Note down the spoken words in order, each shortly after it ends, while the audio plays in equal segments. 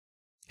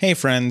Hey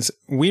friends,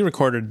 we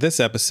recorded this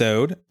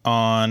episode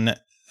on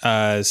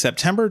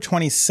September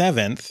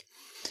 27th,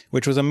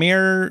 which was a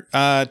mere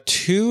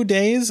 2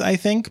 days, I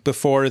think,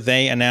 before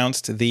they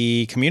announced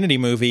the Community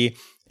movie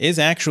is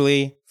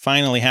actually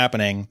finally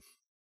happening,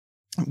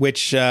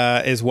 which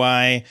is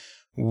why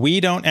we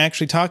don't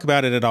actually talk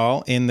about it at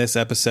all in this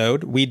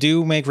episode. We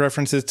do make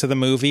references to the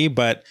movie,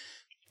 but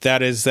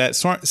that is that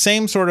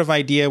same sort of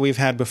idea we've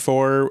had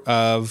before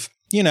of,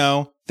 you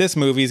know, this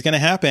movie is going to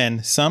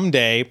happen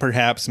someday,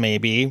 perhaps,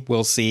 maybe.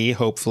 We'll see,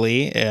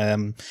 hopefully.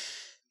 And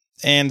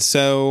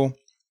so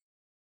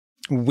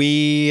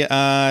we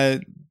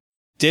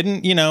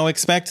didn't,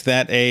 expect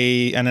that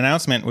an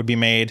announcement would be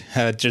made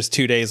just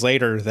 2 days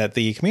later that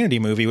the Community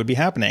movie would be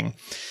happening.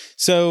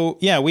 So,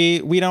 yeah,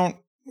 we don't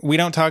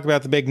talk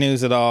about the big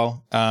news at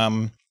all.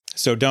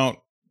 So don't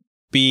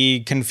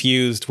be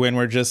confused when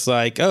we're just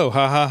like, oh,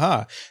 ha, ha,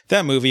 ha.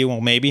 That movie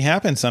will maybe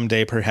happen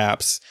someday,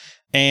 perhaps.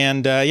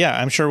 And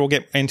I'm sure we'll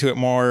get into it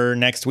more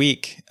next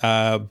week.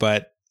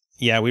 But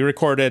yeah, we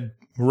recorded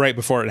right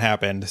before it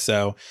happened.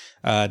 So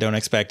don't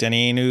expect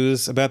any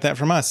news about that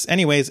from us.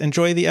 Anyways,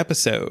 enjoy the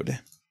episode.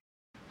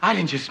 I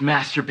didn't just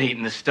masturbate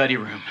in the study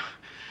room.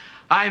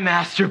 I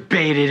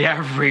masturbated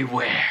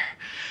everywhere.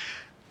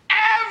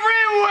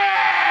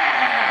 Everywhere!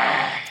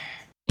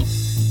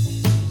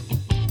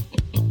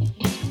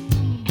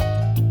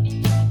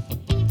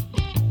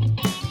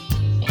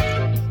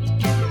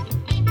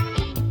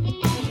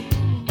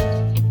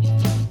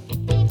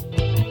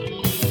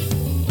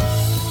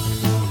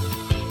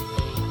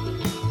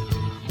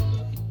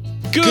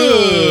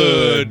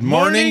 Good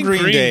morning,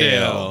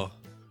 Greendale.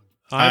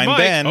 I'm Mike.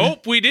 Ben. Oh,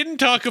 we didn't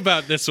talk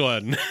about this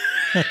one.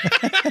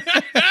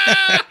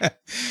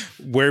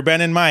 We're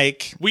Ben and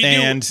Mike. We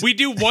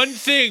do one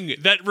thing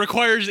that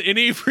requires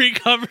any free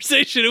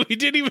conversation, and we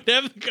didn't even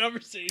have the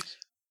conversation.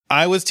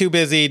 I was too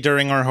busy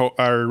during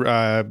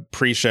our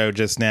pre-show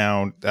just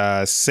now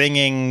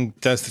singing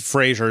the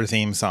Frasier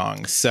theme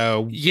song.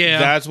 So yeah,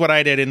 that's what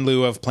I did in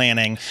lieu of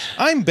planning.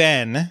 I'm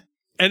Ben.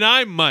 And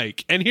I'm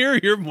Mike. And here are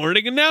your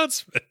morning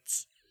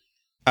announcements.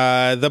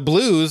 The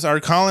Blues are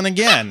calling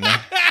again.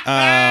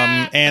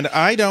 And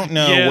I don't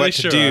know what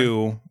to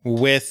do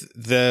with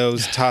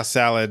those tossed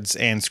salads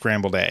and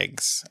scrambled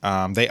eggs.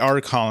 They are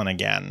calling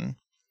again.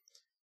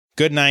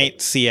 Good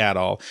night,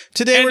 Seattle.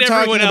 Today we're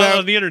talking about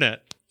on the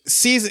internet.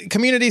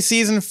 Community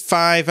Season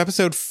 5,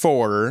 Episode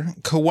 4,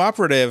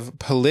 Cooperative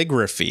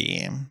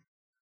Polygraphy.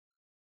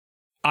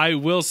 I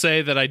will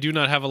say that I do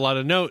not have a lot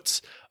of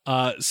notes.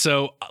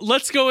 So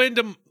let's go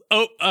into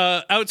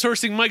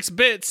outsourcing Mike's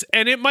bits,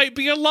 and it might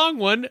be a long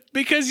one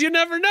because you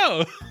never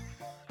know.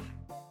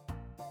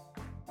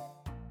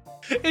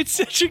 It's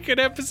such a good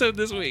episode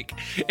this week.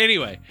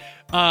 Anyway,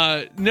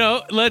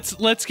 no,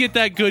 let's get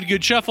that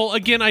good shuffle.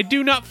 Again, I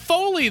do not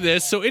Foley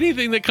this, so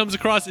anything that comes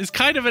across is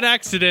kind of an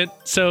accident,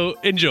 so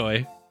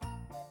enjoy.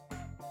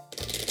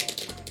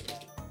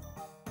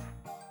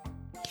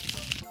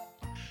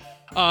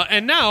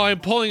 And now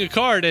I'm pulling a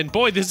card, and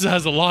boy, this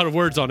has a lot of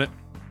words on it.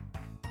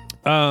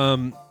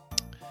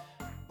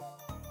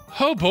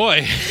 Oh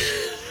boy.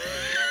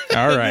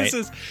 All right.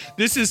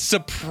 This is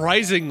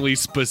surprisingly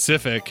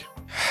specific.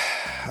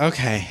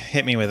 Okay,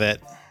 hit me with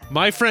it.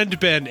 My friend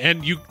Ben,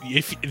 and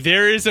if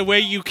there is a way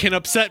you can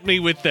upset me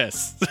with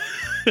this,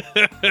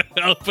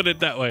 I'll put it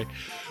that way.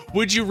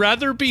 Would you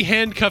rather be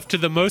handcuffed to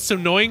the most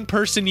annoying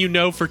person you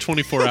know for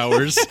 24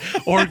 hours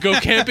or go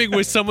camping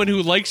with someone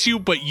who likes you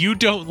but you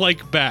don't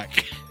like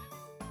back?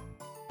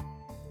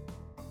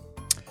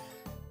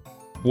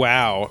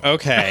 Wow.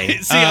 Okay.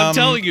 See, I'm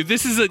telling you,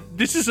 this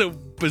is a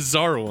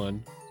bizarre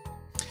one.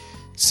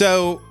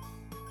 So,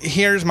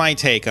 here's my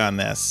take on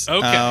this.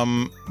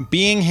 Okay.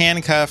 Being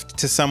handcuffed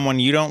to someone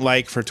you don't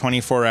like for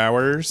 24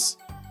 hours.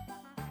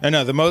 Oh,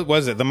 no, the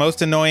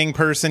most annoying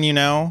person you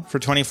know for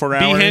 24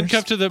 hours? Be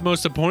handcuffed to the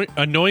most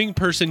annoying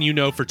person you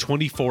know for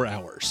 24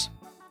 hours.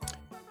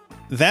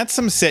 That's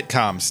some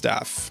sitcom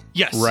stuff.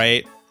 Yes.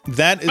 Right?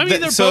 They're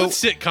both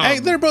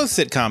sitcom. They're both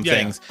sitcom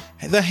things.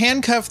 Yeah. The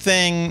handcuff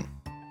thing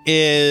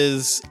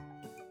is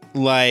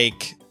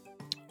like,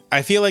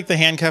 I feel like the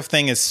handcuff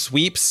thing is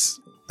sweeps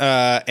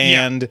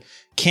and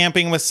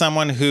camping with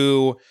someone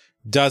who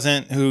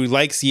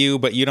likes you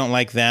but you don't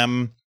like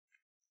them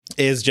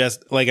is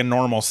just like a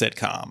normal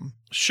sitcom.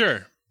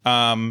 Sure.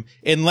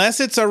 Unless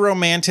it's a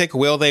romantic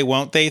will they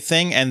won't they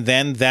thing, and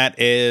then that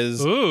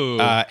is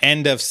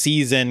end of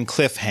season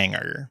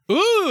cliffhanger.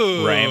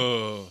 Ooh.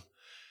 Right.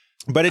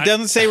 But it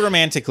doesn't say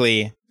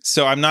romantically,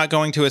 so I'm not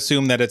going to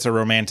assume that it's a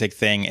romantic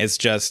thing. It's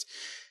just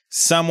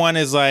someone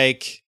is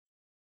like,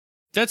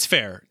 that's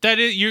fair.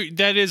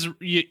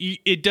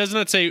 It does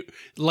not say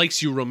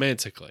likes you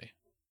romantically.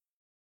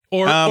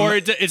 Or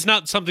it's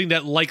not something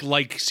that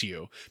likes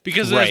you,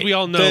 because as we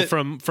all know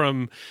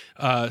from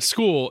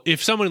school,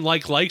 if someone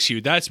likes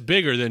you, that's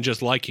bigger than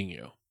just liking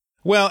you.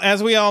 Well,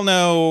 as we all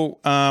know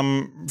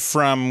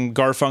from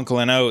Garfunkel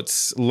and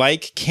Oates,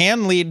 like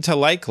can lead to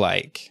like,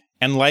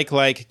 and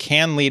like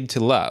can lead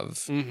to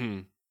love.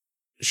 Mm-hmm.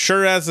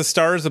 Sure as the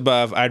stars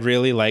above, I'd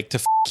really like to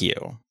f***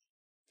 you.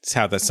 It's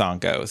how the song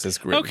goes. It's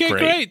great. Okay,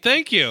 great.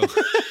 Thank you.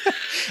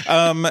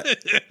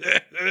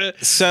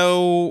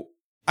 So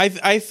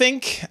I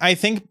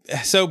think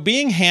so.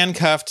 Being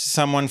handcuffed to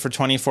someone for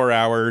 24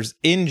 hours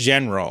in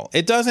general,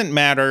 it doesn't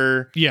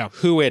matter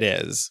who it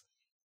is.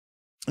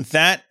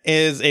 That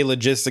is a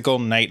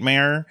logistical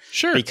nightmare.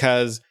 Sure.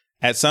 Because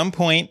at some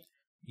point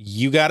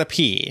you gotta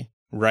pee,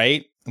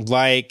 right?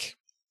 Like,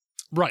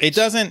 right. It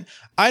doesn't.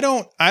 I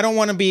don't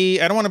want to be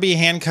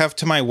handcuffed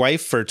to my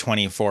wife for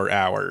 24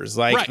 hours.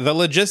 Like right. the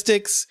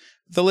logistics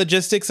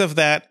of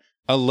that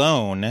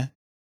alone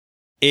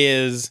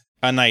is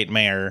a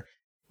nightmare.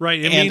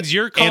 Right. It means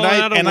you're calling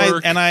out of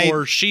work,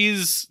 or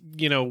she's,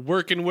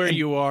 working where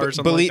you are. Or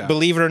something like that.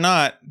 Believe it or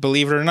not,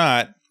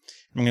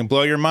 I'm going to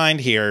blow your mind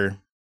here.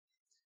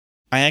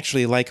 I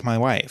actually like my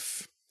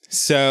wife.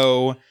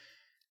 So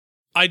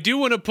I do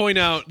want to point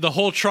out the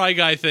whole Try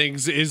Guy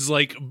things is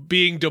like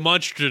being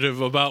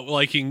demonstrative about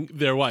liking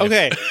their wife.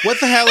 Okay, what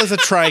the hell is a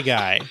Try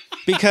Guy?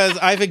 Because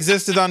I've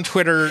existed on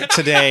Twitter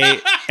today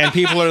and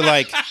people are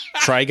like,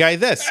 Try Guy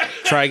this,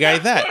 Try Guy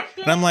that.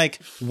 And I'm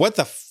like, what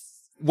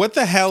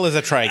the hell is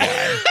a Try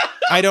Guy?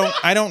 I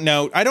don't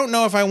know. I don't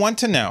know if I want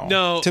to know.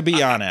 No, to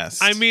be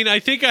honest. I mean, I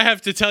think I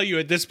have to tell you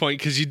at this point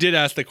because you did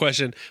ask the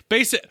question.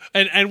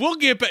 And we'll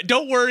get back.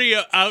 Don't worry,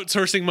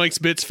 outsourcing Mike's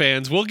Bits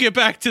fans. We'll get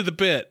back to the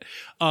bit.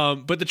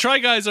 But the Try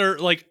Guys are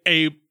like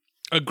a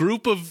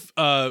group of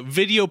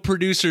video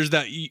producers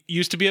that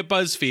used to be at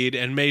BuzzFeed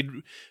and made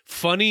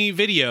funny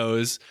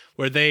videos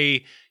where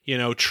they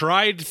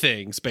tried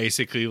things,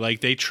 basically.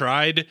 Like they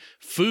tried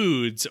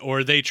foods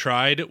or they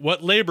tried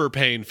what labor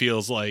pain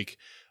feels like.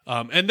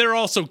 And they're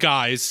also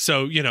guys,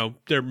 so,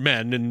 they're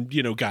men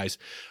and, guys.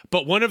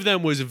 But one of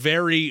them was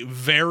very,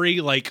 very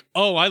like,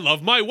 oh, I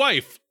love my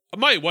wife.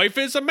 My wife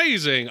is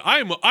amazing.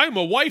 I'm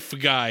a wife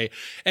guy.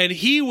 And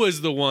he was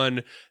the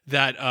one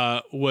that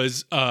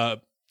was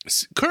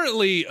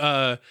currently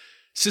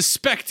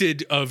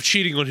suspected of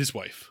cheating on his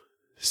wife.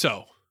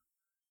 So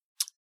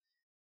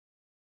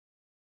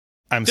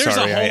I'm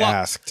sorry I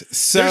asked.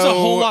 So there's a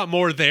whole lot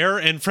more there,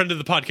 and friend of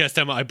the podcast,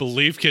 Emma, I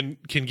believe can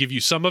give you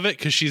some of it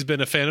because she's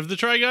been a fan of the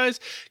Try Guys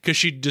because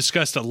she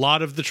discussed a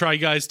lot of the Try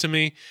Guys to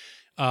me.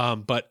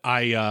 But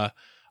I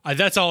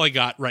that's all I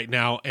got right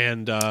now,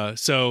 and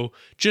so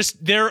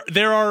just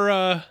there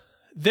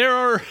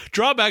are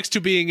drawbacks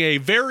to being a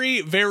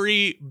very,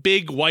 very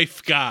big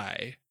wife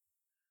guy.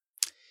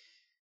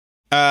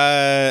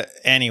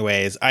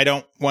 Anyways, I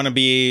don't want to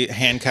be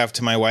handcuffed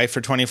to my wife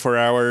for 24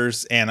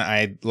 hours and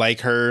I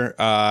like her.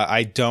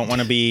 I don't want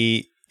to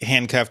be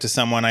handcuffed to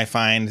someone I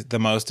find the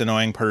most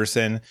annoying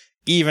person,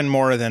 even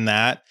more than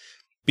that,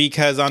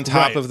 because on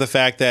top of the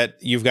fact that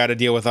you've got to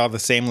deal with all the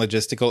same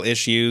logistical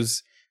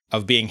issues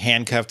of being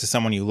handcuffed to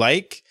someone you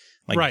like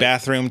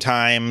bathroom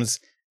times.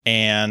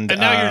 And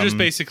now you're just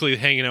basically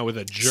hanging out with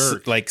a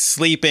jerk, like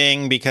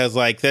sleeping, because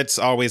like that's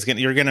always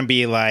you're gonna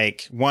be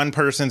like one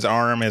person's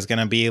arm is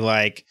gonna be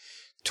like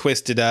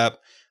twisted up,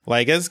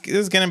 like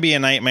it's gonna be a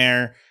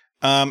nightmare.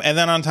 And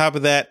then on top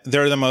of that,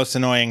 they're the most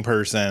annoying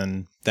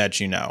person that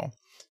you know.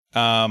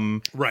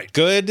 Right.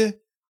 Good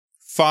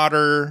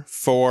fodder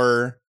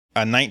for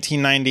a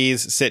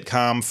 1990s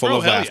sitcom full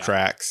of laugh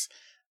tracks.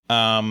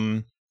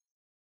 I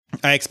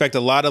expect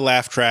a lot of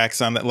laugh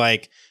tracks on that,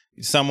 like.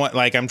 Somewhat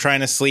like I'm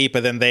trying to sleep,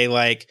 and then they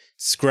like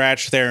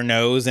scratch their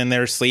nose in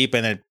their sleep,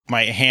 and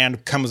my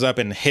hand comes up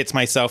and hits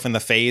myself in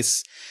the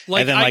face,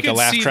 and then like a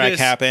laugh track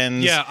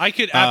happens. Yeah, I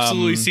could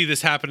absolutely see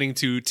this happening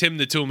to Tim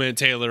the Toolman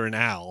Taylor and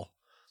Al.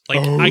 Like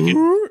I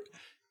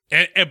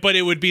could, but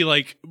it would be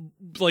like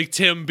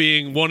Tim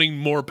wanting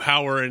more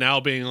power, and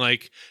Al being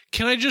like,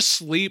 "Can I just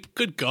sleep?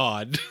 Good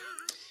God."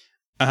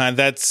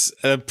 That's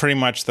pretty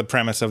much the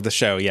premise of the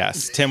show.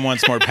 Yes, Tim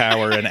wants more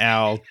power, and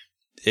Al.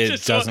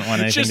 Doesn't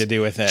want anything to do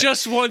with it.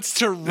 Just wants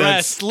to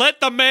rest. Let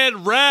the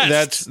man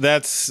rest.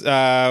 That's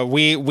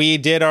we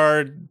did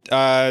our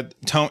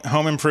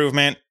home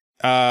improvement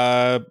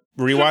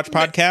rewatch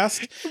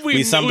podcast.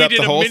 We summed up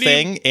the whole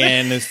thing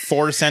in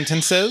 4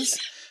 sentences.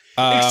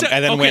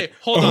 And then went,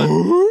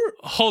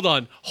 Hold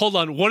on.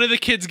 One of the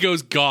kids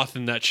goes goth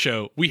in that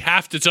show. We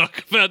have to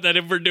talk about that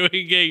if we're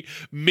doing a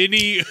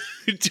mini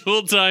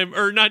Tool Time,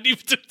 or not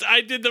even. I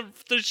did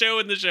the show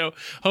in the show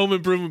Home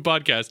Improvement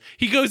podcast.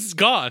 He goes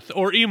goth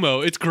or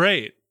emo. It's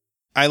great.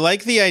 I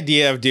like the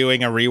idea of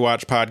doing a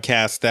rewatch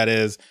podcast that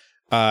is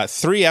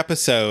 3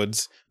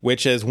 episodes,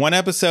 which is 1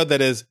 episode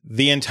that is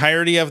the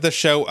entirety of the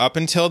show up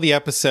until the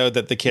episode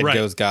that the kid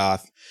goes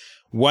goth.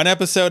 1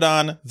 episode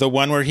on the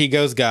one where he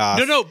goes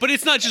goth. No, but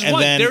it's not just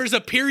one. There's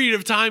a period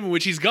of time in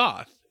which he's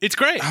goth. It's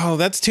great. Oh,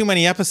 that's too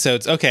many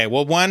episodes. Okay,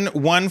 well,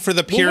 one for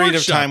the period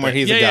of time where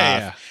he's a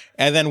goth,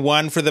 and then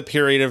 1 for the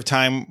period of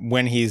time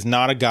when he's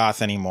not a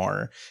goth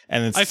anymore.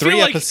 And it's 3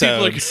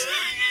 episodes.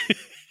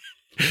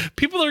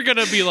 People are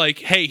gonna be like,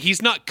 "Hey, he's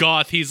not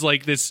goth. He's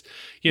like this."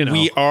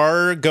 We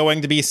are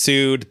going to be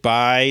sued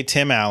by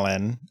Tim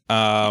Allen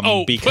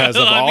because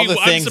of all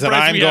the things that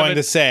I'm going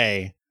to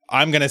say.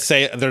 I'm going to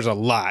say there's a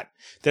lot.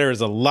 There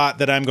is a lot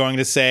that I'm going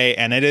to say,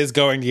 and it is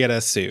going to get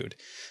us sued.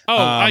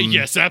 Oh,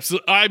 yes,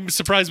 absolutely. I'm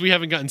surprised we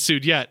haven't gotten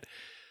sued yet.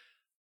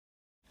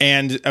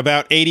 And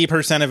about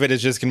 80% of it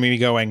is just going to be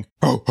going,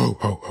 oh, oh,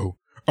 oh, oh,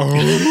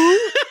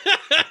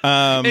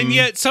 oh. And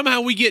yet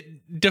somehow we get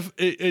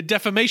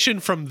defamation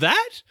from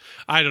that?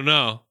 I don't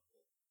know.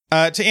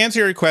 To answer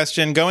your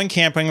question, going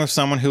camping with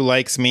someone who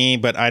likes me,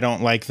 but I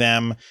don't like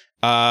them,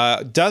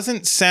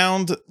 doesn't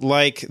sound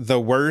like the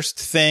worst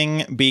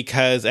thing,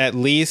 because at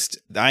least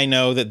I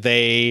know that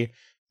they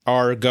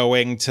are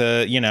going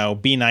to, you know,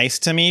 be nice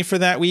to me for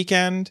that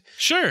weekend.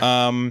 Sure.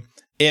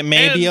 It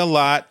may be a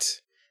lot,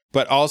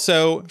 but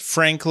also,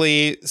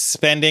 frankly,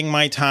 spending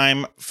my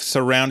time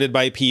surrounded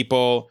by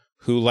people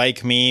who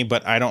like me,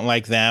 but I don't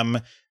like them,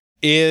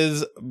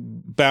 is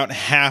about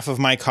half of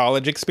my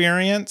college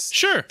experience.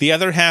 Sure. The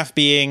other half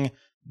being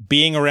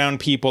around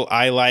people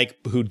I like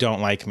who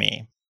don't like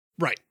me.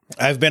 Right.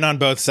 I've been on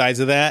both sides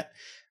of that,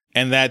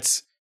 and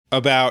that's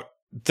about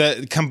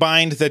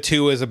the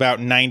two is about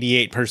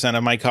 98%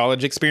 of my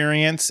college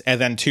experience,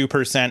 and then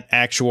 2%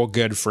 actual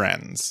good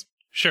friends.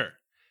 Sure.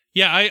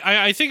 Yeah,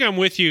 I think I'm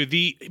with you.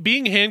 The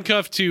being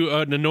handcuffed to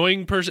an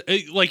annoying person,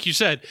 like you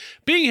said,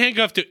 being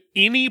handcuffed to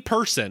any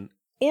person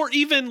or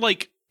even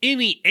like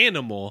any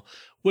animal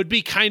would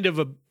be kind of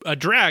a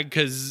drag,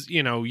 because,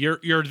 you know,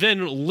 you're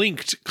then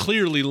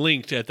clearly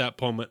linked at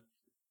that moment.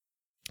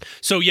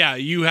 So yeah,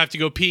 you have to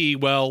go pee.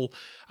 Well,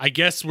 I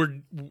guess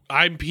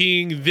I'm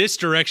peeing this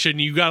direction.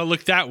 You got to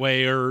look that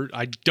way, or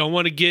I don't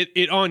want to get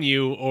it on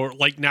you, or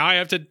like now I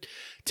have to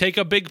take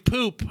a big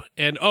poop,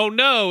 and oh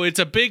no, it's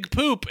a big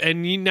poop,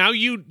 and now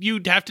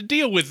you'd have to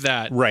deal with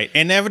that. Right.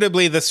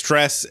 Inevitably, the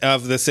stress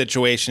of the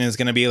situation is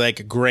going to be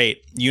like,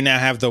 great, you now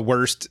have the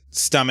worst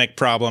stomach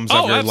problems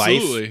of your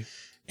life.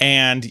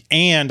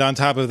 And on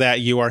top of that,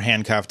 you are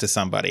handcuffed to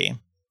somebody.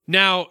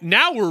 Now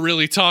we're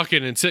really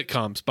talking in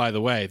sitcoms, by the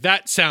way.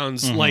 That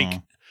sounds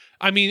like,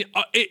 I mean,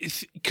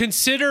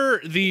 consider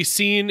the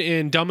scene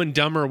in Dumb and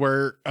Dumber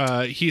where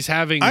he's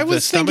having my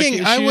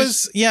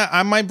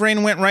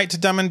brain went right to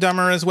Dumb and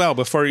Dumber as well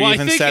before you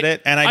even said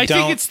it, and I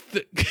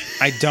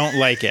don't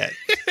like it.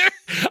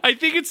 I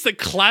think it's the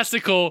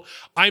classical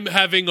I'm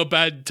having a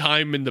bad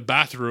time in the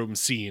bathroom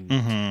scene.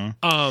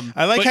 Mm-hmm.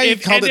 I like how you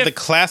called it the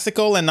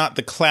classical and not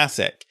the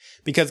classic,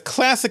 because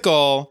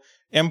classical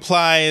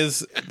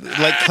implies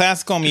like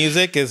classical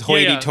music is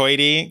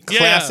hoity-toity. Yeah.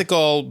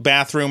 Classical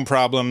bathroom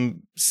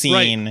problem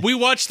scene. Right. We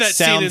watched that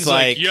scene and it's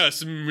like,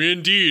 yes,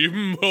 indeed.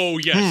 Oh,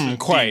 yes, indeed.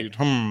 Quite.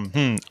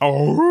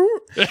 Oh.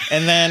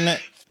 And then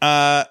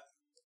I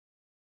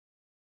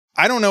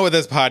don't know what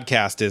this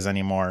podcast is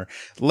anymore.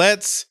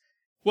 Let's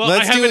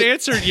I haven't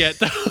answered yet,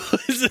 though.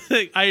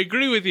 I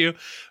agree with you.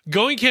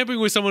 Going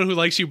camping with someone who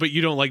likes you, but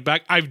you don't like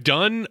back. I've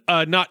done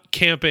not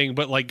camping,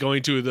 but like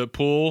going to the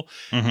pool,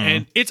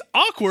 and it's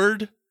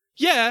awkward.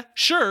 Yeah,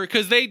 sure,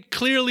 because they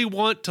clearly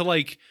want to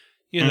like,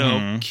 you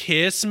know,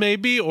 kiss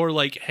maybe, or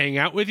like hang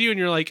out with you, and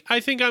you're like, I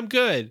think I'm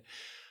good,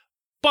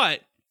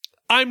 but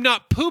I'm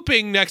not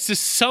pooping next to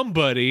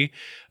somebody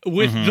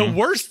with the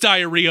worst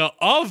diarrhea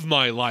of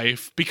my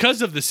life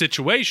because of the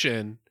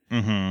situation.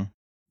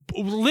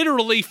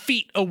 Literally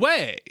feet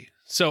away.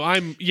 So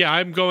I'm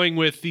going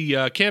with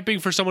the camping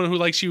for someone who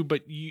likes you,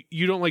 but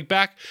you don't like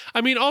back.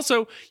 I mean,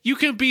 also you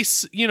can be,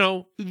 you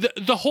know,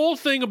 the whole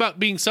thing about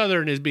being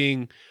Southern is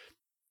being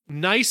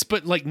nice,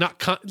 but like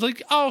not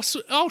like, oh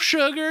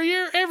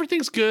sugar,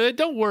 everything's good,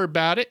 don't worry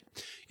about it.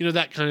 You know,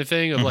 that kind of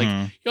thing of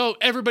like, yo,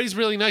 everybody's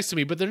really nice to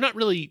me, but they're not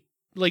really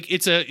like,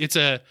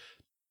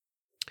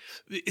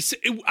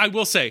 I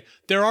will say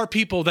there are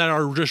people that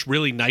are just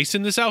really nice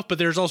in the South, but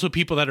there's also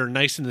people that are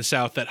nice in the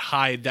South that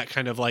hide that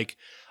kind of like,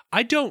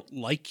 I don't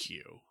like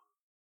you.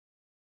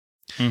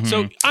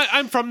 So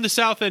I'm from the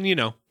South, and you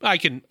know, I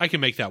can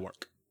make that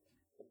work.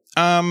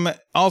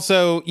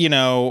 Also, you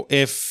know,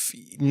 if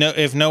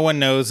no one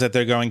knows that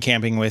they're going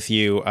camping with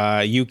you,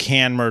 you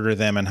can murder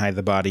them and hide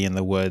the body in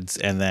the woods,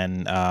 and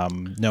then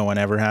no one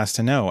ever has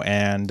to know.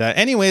 And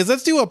anyways,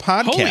 let's do a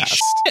podcast. Holy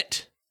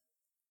shit.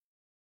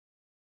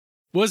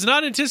 Was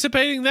not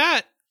anticipating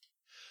that.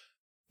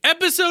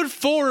 Episode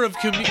 4 of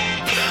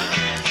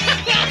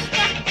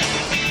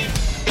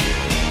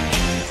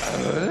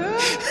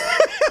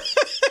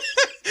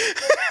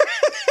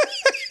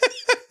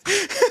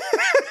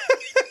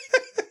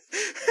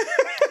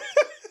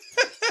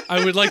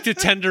I would like to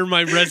tender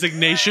my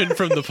resignation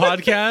from the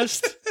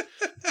podcast.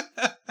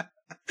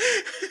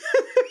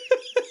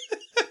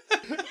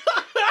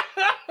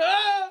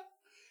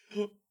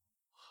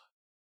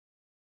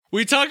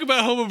 We talk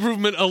about home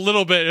improvement a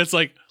little bit. It's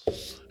like,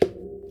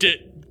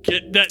 get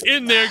that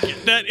in there.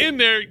 Get that in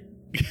there.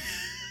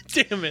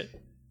 Damn it.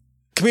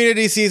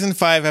 Community Season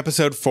 5,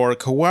 Episode 4,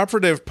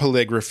 Cooperative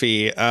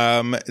Polygraphy.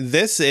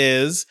 This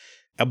is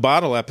a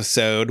bottle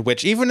episode,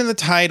 which even in the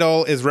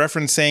title is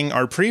referencing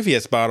our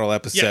previous bottle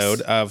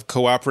episode of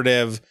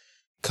Cooperative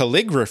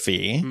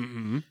Calligraphy,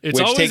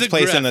 which takes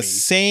place in the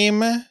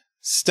same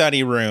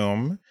study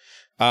room.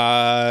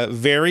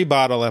 Very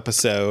bottle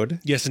episode.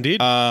 Yes, indeed.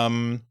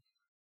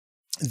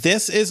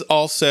 This is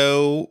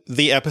also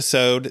the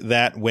episode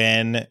that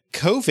when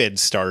COVID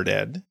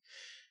started,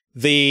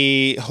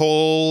 the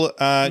whole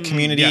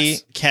community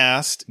yes.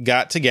 cast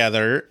got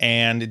together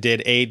and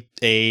did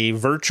a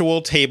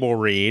virtual table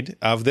read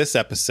of this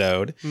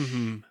episode.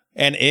 Mm-hmm.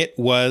 And it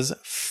was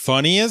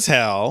funny as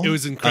hell. It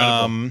was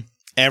incredible.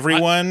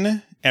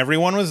 Everyone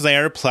was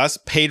there, plus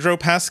Pedro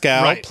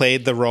Pascal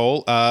played the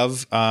role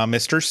of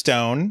Mr.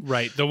 Stone.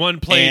 Right. The one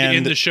played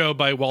in the show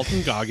by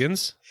Walton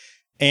Goggins.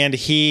 And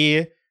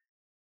he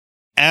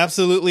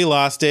absolutely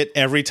lost it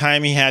every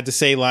time he had to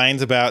say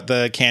lines about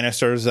the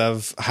canisters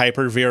of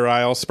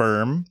hypervirile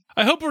sperm.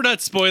 I hope we're not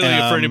spoiling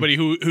it for anybody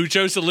who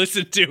chose to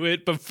listen to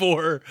it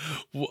before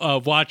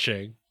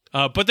watching.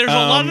 But there's a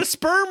lot of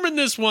sperm in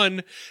this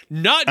one,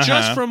 not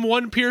just from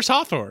one Pierce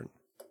Hawthorne.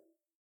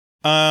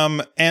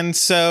 And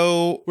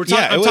so I'm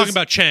talking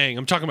about Chang.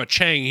 I'm talking about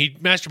Chang. He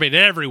masturbated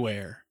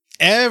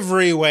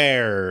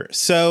everywhere.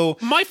 So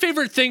my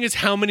favorite thing is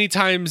how many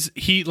times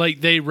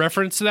they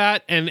reference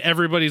that and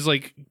everybody's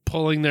like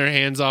pulling their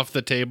hands off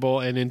the table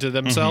and into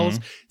themselves.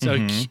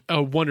 It's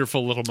a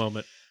wonderful little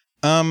moment.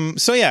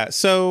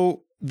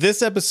 So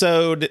this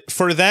episode,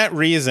 for that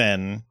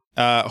reason,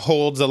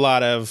 holds a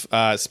lot of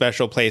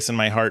special place in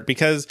my heart,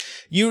 because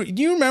you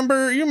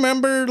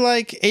remember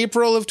like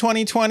April of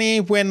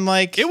 2020 when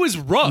like it was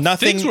rough.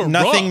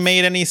 Nothing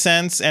made any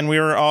sense, and we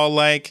were all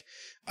like,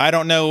 I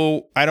don't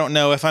know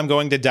if I'm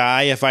going to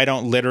die if I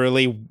don't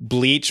literally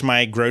bleach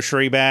my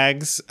grocery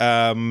bags.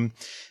 I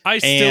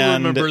still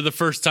remember the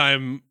first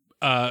time.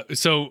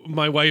 So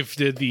my wife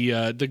did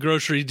the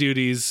grocery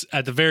duties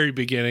at the very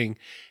beginning,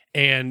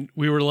 and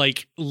we were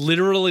like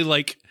literally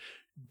like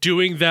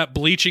doing that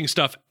bleaching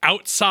stuff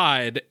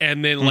outside,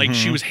 and then like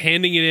she was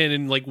handing it in,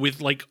 and like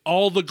with like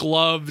all the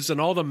gloves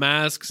and all the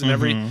masks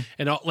and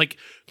and all, like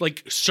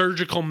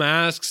surgical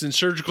masks and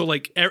surgical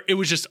it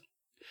was just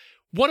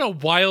what a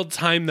wild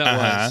time that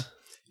was.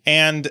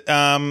 And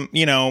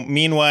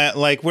meanwhile,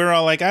 like we're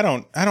all like, I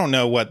don't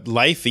know what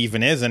life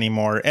even is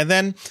anymore. And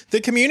then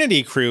the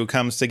Community crew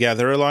comes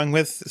together along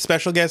with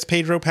special guest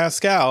Pedro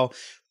Pascal,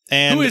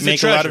 and who is a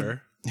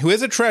treasure.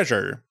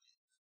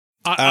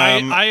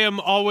 I am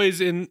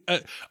always in.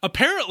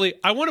 Apparently,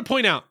 I want to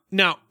point out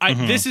now.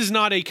 This is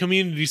not a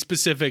Community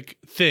specific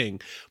thing,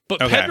 but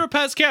Pedro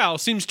Pascal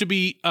seems to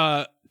be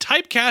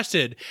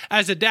typecasted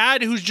as a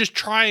dad who's just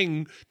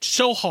trying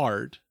so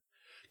hard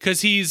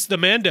because he's the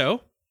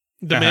Mando,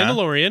 the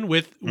Mandalorian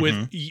with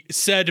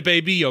said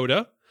Baby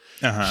Yoda.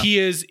 He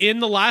is in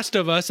The Last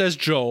of Us as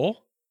Joel.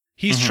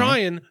 He's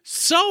trying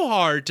so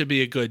hard to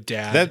be a good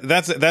dad.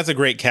 That's a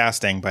great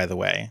casting, by the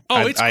way.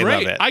 Oh, it's great.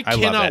 Love it. I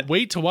cannot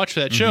wait to watch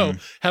that show.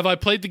 Have I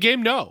played the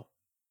game? No.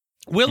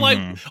 Will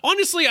I?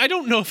 Honestly, I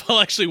don't know if I'll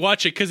actually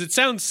watch it because it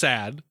sounds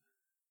sad.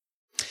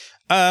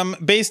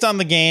 Based on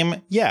the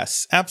game,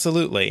 yes,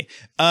 absolutely.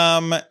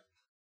 I'm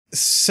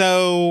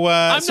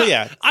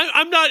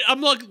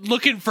not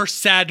looking for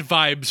sad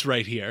vibes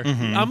right here.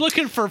 I'm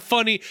looking for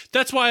funny.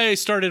 That's why I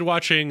started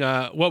watching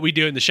What We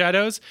Do in the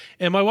Shadows,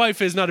 and my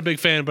wife is not a big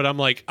fan, but I'm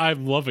like,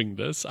 I'm loving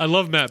this. I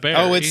love Matt Berry.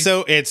 Oh, it's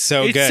so good. It's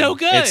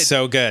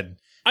so good.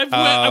 I've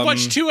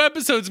watched 2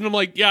 episodes, and I'm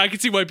like, yeah, I can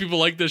see why people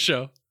like this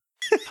show.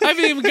 I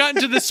haven't even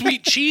gotten to the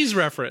sweet cheese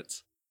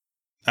reference.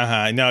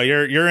 No,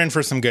 you're in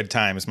for some good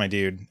times, my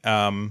dude.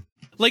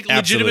 Like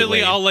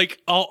legitimately,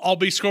 I'll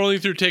be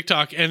scrolling through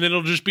TikTok, and then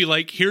it'll just be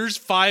like, here's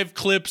 5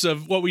 clips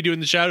of What We Do in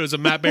the Shadows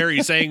of Matt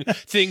Berry saying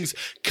things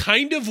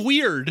kind of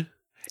weird.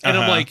 And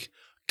I'm like,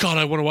 God,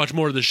 I want to watch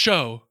more of the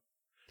show.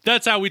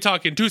 That's how we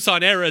talk in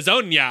Tucson,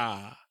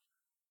 Arizona.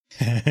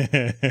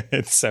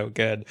 It's so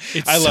good.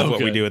 I love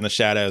What We Do in the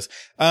Shadows.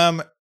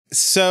 This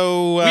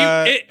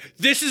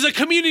is a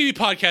Community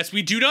podcast.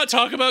 We do not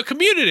talk about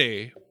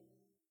Community.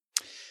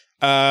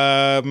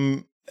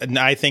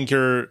 I think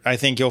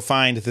you'll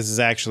find this is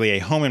actually a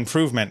home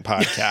improvement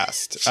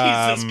podcast.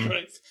 Jesus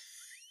Christ.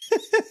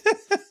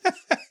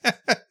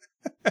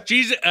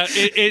 Jesus,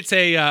 it's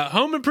a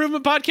home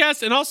improvement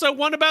podcast, and also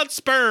one about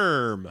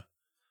sperm.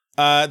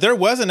 There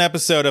was an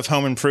episode of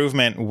Home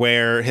Improvement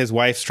where his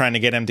wife's trying to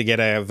get him to get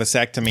a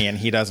vasectomy and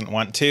he doesn't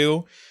want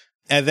to.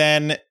 And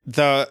then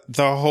the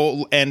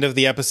whole end of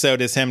the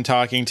episode is him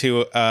talking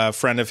to a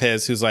friend of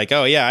his who's like,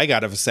 oh, yeah, I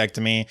got a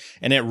vasectomy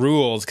and it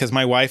rules because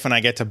my wife and I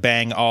get to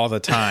bang all the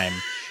time.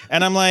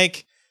 And I'm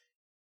like,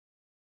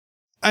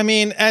 I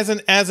mean, as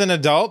an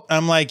adult,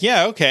 I'm like,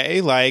 yeah, okay,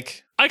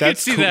 like, I could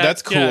see that.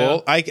 That's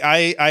cool.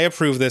 Yeah. I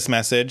approve this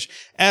message.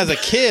 As a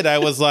kid, I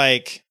was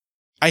like,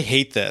 I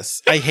hate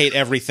this. I hate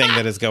everything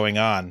that is going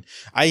on.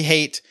 I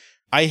hate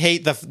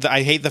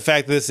the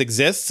fact that this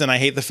exists, and I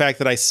hate the fact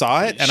that I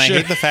saw it, and I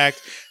hate the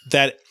fact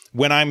that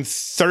when I'm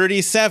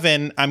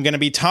 37, I'm going to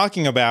be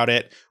talking about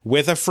it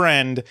with a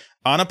friend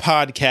on a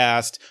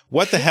podcast.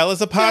 What the hell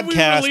is a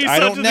podcast? I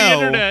don't know.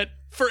 The internet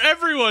for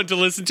everyone to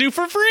listen to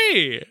for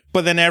free.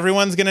 But then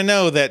everyone's going to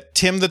know that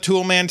Tim the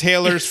Toolman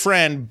Taylor's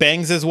friend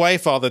bangs his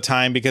wife all the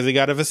time because he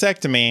got a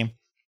vasectomy.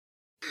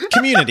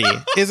 Community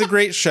is a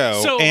great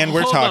show, and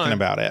we're talking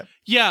about it.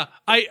 Yeah,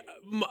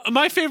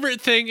 my favorite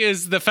thing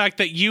is the fact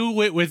that you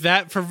went with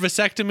that for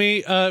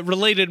vasectomy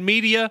related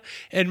media,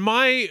 and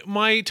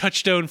my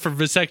touchstone for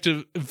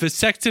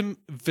vasectomy.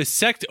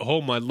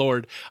 Oh my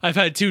lord, I've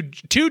had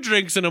two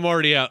drinks and I'm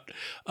already out.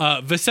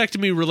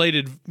 Vasectomy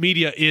related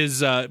media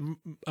is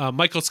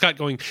Michael Scott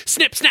going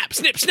snip snap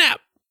snip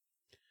snap.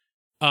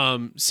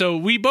 So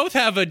we both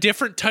have a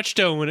different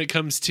touchstone when it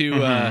comes to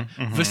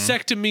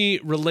vasectomy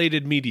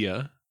related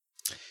media.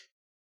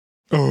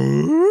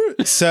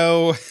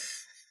 So,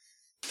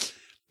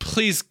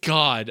 please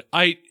God,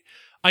 I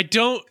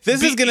don't.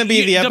 This is going to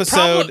be the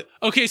episode.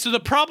 Okay, so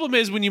the problem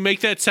is when you make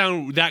that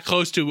sound that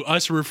close to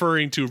us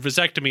referring to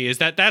vasectomy, is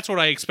that's what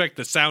I expect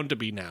the sound to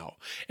be now,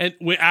 and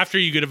after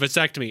you get a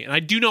vasectomy, and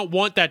I do not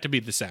want that to be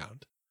the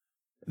sound.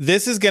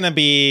 This is going to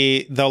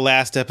be the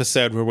last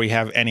episode where we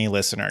have any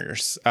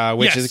listeners,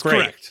 which is great.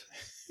 Correct.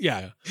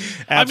 Yeah,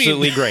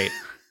 absolutely great.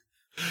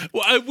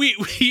 Well, we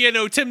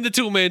Tim the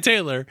Toolman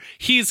Taylor,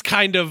 he's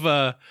kind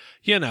of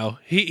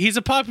he's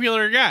a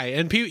popular guy,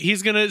 and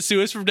he's gonna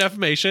sue us for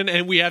defamation,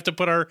 and we have to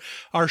put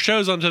our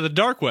shows onto the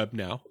dark web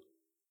now.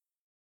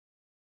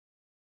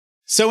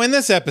 So in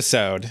this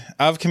episode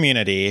of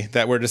Community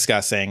that we're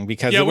discussing,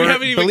 because we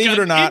haven't even believe it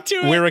or not,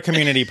 into it. we're a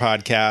community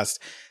podcast.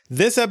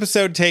 This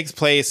episode takes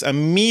place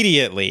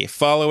immediately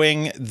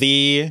following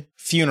the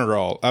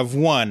funeral of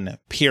one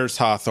Pierce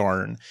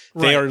Hawthorne.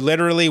 Right. They are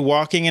literally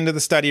walking into the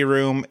study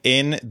room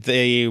in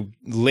the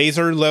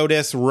laser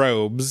lotus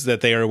robes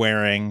that they are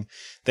wearing.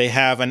 They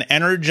have an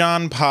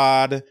energon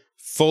pod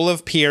full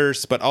of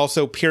Pierce, but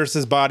also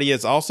Pierce's body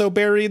is also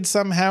buried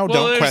somehow.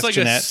 Don't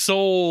question like a it.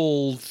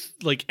 Soul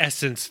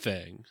essence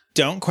thing.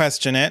 Don't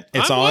question it.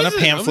 It's all in a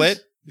pamphlet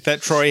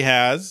that Troy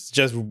has.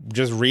 Just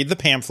read the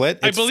pamphlet.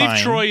 It's I believe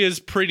fine. Troy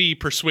is pretty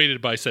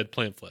persuaded by said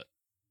pamphlet.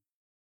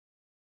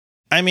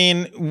 I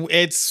mean,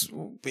 it's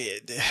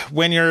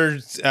when you're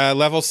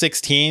level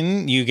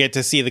 16, you get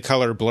to see the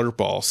color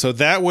Blurple. So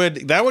that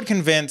would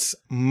convince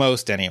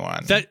most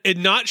anyone. That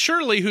and not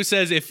Shirley, who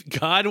says if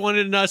God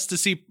wanted us to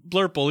see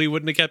Blurple, he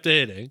wouldn't have kept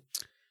it hitting.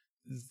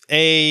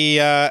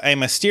 A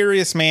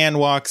mysterious man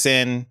walks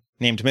in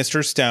named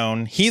Mr.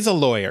 Stone. He's a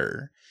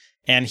lawyer,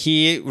 and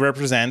he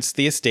represents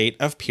the estate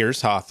of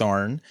Pierce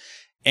Hawthorne.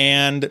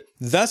 And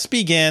thus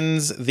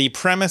begins the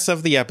premise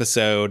of the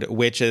episode,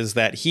 which is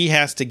that he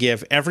has to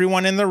give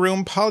everyone in the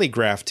room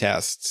polygraph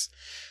tests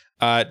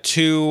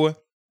to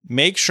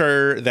make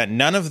sure that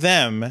none of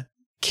them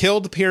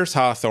killed Pierce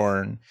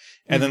Hawthorne.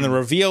 And then the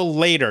reveal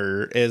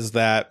later is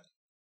that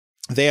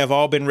they have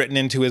all been written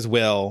into his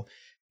will,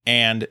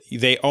 and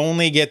they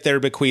only get their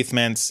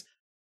bequeathments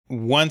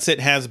once it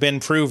has been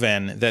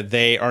proven that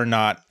they are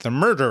not the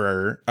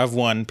murderer of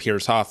one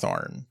Pierce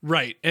Hawthorne.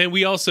 Right. And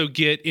we also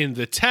get in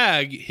the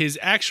tag his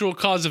actual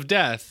cause of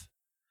death,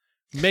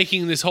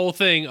 making this whole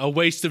thing a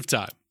waste of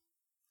time.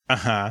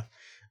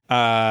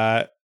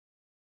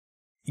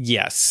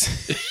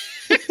 Yes.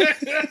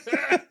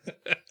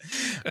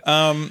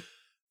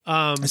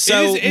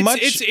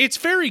 It's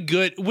very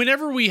good.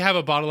 Whenever we have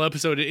a bottle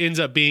episode, it ends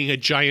up being a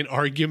giant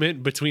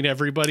argument between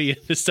everybody in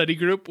the study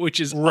group, which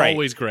is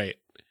always great.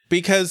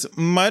 Because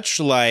much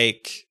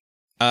like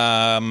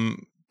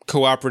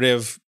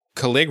cooperative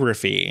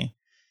calligraphy,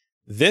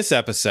 this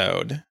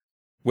episode,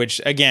 which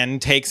again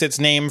takes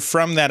its name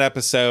from that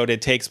episode, it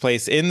takes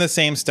place in the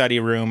same study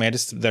room.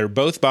 They're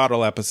both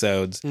bottle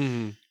episodes.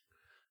 Mm.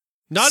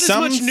 Not as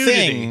much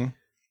nudity.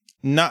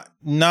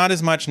 Not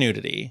as much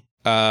nudity.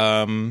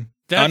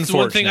 That's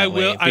one thing I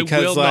will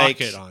knock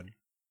it on.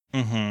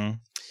 Mm-hmm.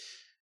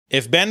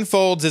 If Ben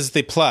Folds is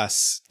the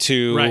plus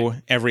to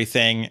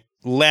everything,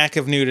 lack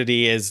of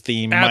nudity is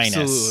the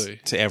minus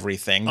to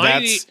everything.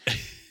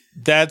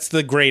 That's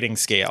the grading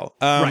scale.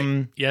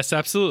 Right. Yes,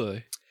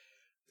 absolutely.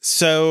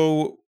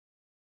 So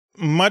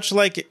much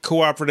like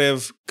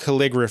cooperative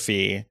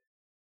calligraphy,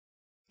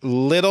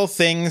 little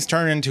things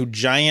turn into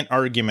giant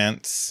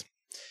arguments.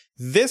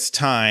 This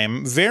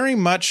time, very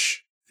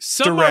much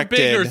some directed,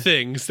 are bigger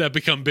things that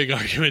become big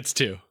arguments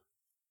too.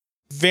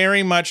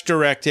 Very much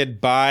directed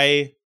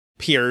by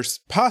Pierce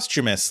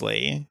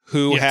posthumously,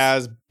 who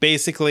has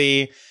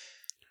basically...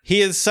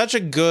 He is such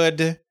a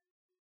good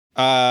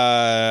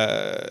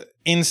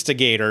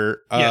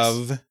instigator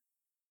of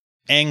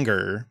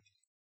anger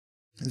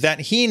that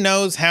he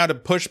knows how to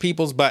push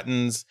people's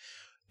buttons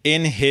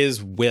in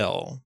his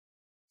will.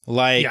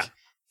 The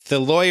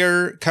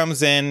lawyer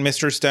comes in,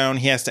 Mr. Stone,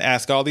 he has to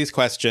ask all these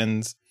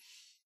questions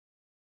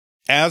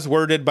as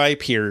worded by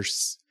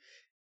Pierce.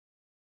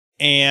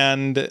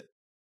 And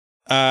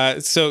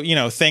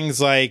so,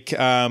 things like,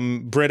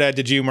 Britta,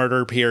 did you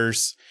murder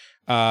Pierce?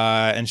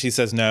 And she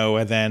says no.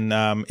 And then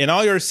in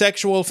all your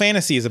sexual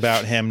fantasies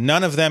about him,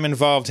 none of them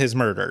involved his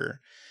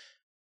murder.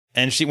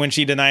 And when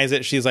she denies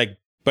it, she's like,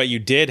 but you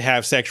did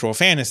have sexual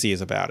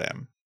fantasies about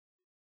him.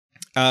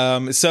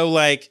 It's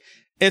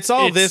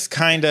this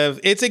kind of,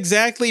 it's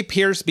exactly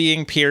Pierce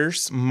being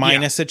Pierce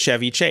minus a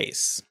Chevy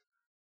Chase.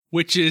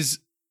 Which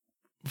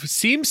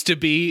seems to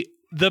be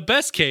the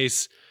best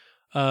case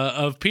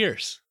of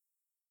Pierce.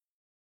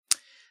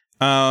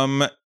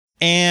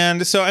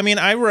 And so, I mean,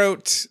 I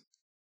wrote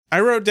I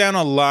wrote down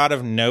a lot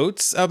of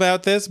notes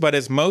about this, but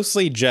it's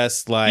mostly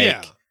just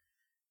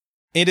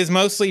it is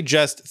mostly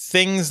just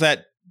things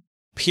that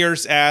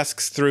Pierce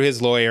asks through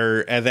his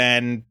lawyer and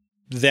then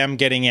them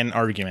getting in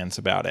arguments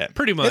about it.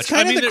 Pretty much. It's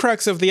kind of the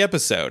crux of the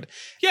episode.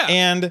 Yeah.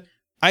 And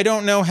I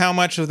don't know how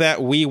much of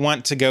that we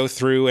want to go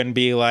through and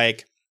be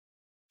like,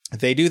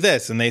 they do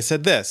this and they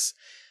said this.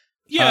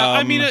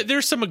 Yeah,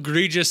 there's some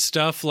egregious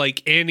stuff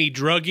like Annie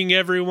drugging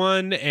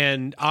everyone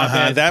and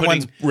Abed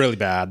one's really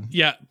bad.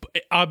 Yeah,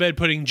 Abed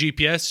putting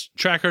GPS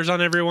trackers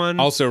on everyone.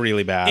 Also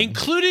really bad.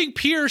 Including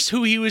Pierce,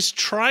 who he was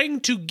trying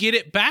to get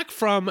it back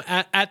from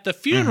at the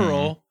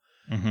funeral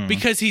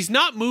because he's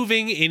not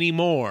moving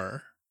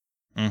anymore,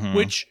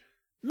 which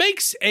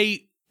makes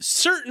a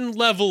certain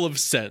level of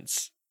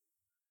sense,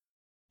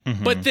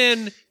 but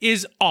then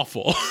is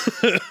awful.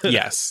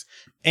 Yes.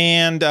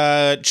 And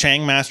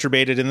Chang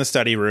masturbated in the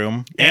study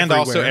room and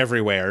also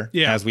everywhere,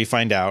 as we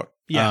find out.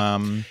 Yeah.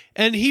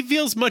 And he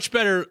feels much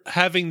better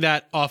having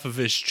that off of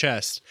his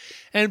chest.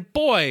 And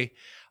boy,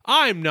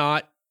 I'm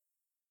not.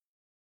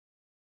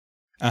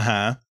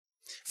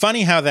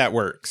 Funny how that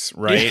works,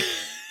 right?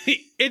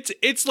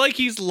 It's like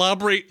he's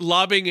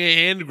lobbing a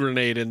hand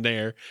grenade in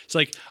there. It's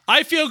like,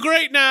 I feel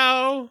great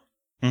now.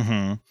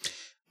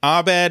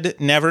 Abed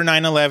never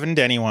 9/11'd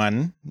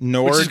anyone,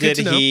 nor did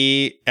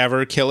he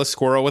ever kill a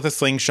squirrel with a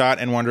slingshot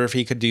and wonder if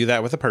he could do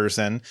that with a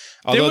person.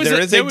 Although there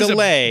is a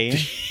delay.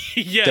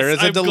 Yes, there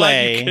is a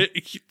delay.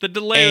 The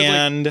delay,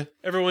 and like,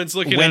 everyone's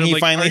looking when at him he like,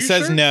 finally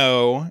says sure?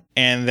 no,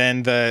 and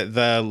then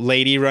the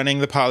lady running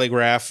the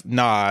polygraph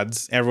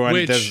nods. Everyone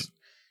is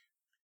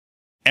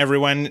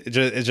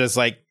just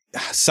like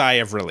sigh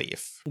of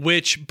relief.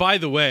 Which, by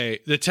the way,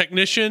 the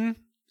technician,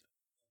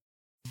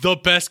 the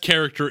best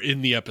character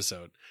in the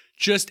episode.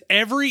 Just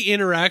every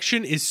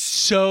interaction is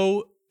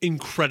so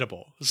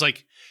incredible. It's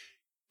like,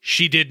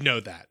 she did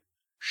know that.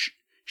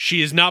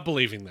 She is not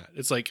believing that.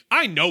 It's like,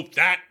 I know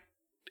that.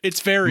 It's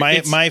very my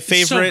favorite.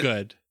 It's so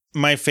good.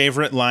 My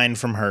favorite line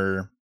from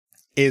her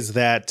is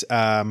that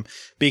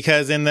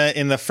because in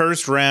the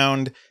first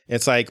round,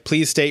 it's like,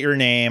 please state your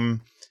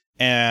name,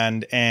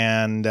 and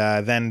then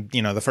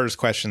the first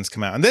questions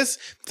come out, and this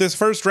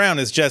first round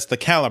is just the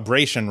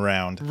calibration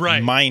round,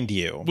 right? Mind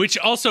you, which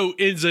also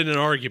ends in an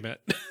argument.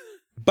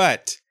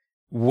 But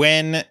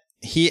when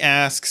he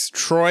asks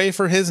Troy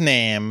for his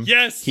name,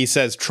 yes, he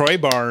says Troy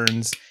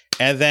Barnes,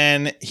 and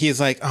then he's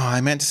like, "Oh,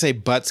 I meant to say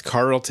Butts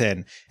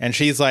Carlton," and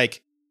she's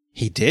like,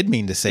 "He did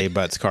mean to say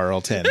Butts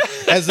Carlton,"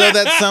 as though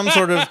that's some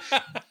sort of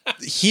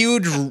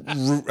huge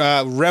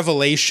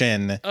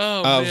revelation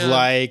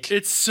like,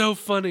 it's so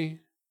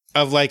funny.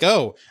 Of like,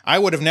 oh, I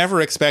would have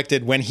never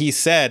expected when he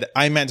said,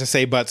 I meant to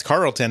say Butts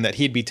Carlton, that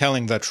he'd be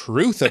telling the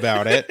truth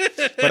about it.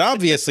 But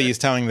obviously he's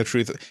telling the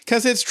truth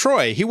because it's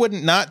Troy. He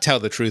wouldn't not tell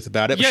the truth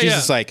about it. But she's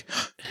just like,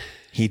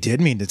 he did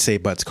mean to say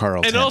Butts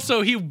Carlton. And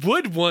also he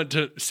would want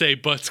to say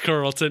Butts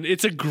Carlton.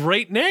 It's a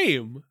great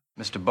name.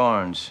 Mr.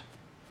 Barnes,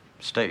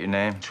 state your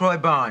name. Troy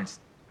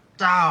Barnes.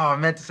 Oh, I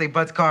meant to say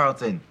Butts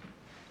Carlton.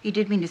 You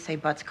did mean to say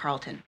Butts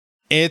Carlton.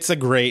 It's a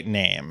great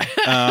name.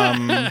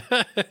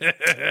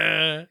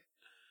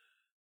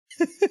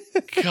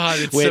 God,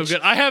 it's so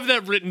good. I have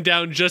that written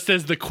down just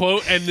as the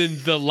quote and then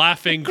the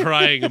laughing,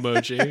 crying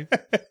emoji.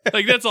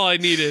 Like, that's all I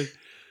needed.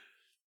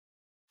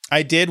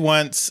 I did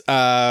once,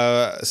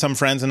 some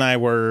friends and I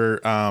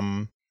were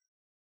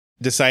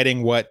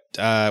deciding what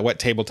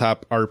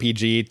tabletop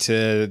RPG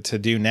to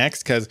do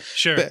next. Because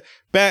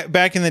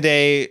back in the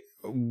day,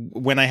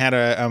 when I had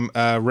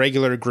a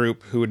regular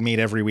group who would meet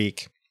every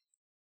week,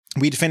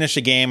 we'd finish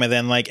a game and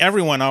then like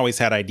everyone always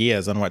had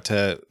ideas on what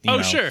to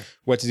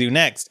what to do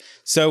next.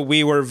 So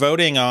we were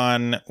voting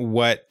on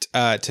what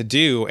to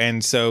do,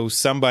 and so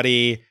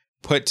somebody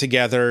put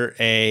together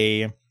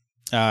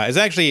it's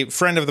actually a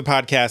friend of the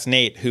podcast,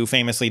 Nate, who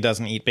famously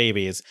doesn't eat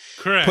babies.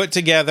 Correct. Put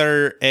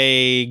together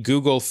a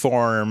Google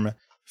form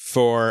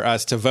for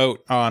us to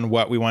vote on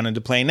what we wanted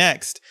to play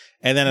next.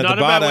 And then at the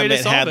bottom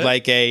it had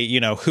like a,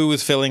 who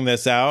was filling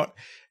this out,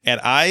 and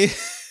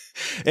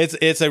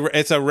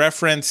it's a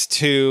reference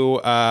to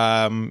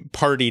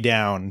Party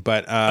Down,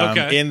 but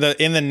in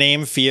the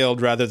name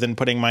field, rather than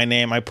putting my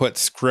name, I put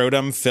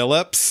Scrotum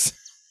Phillips.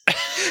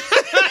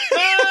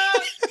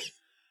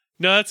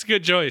 No, that's a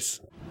good choice.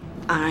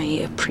 I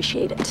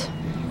appreciate it.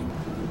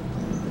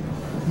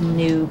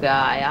 New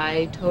guy,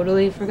 I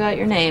totally forgot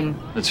your name.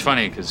 It's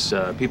funny because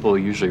people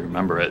usually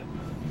remember it.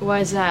 Why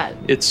is that?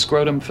 It's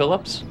Scrotum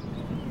Phillips.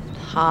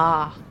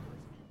 Ha.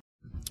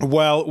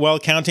 Well,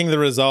 counting the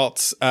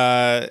results,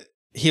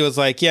 he was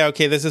like, yeah,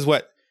 okay, this is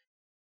what...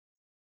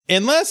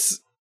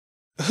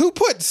 Who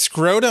put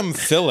Scrotum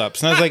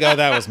Phillips? And I was like, oh,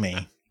 that was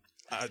me.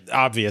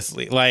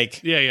 Obviously.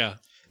 Like... Yeah.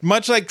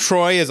 Much like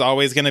Troy is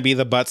always going to be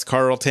the Butts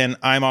Carlton,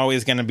 I'm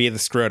always going to be the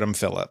Scrotum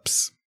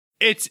Phillips.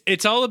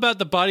 It's all about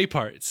the body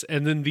parts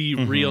and then the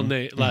real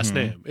last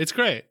name. It's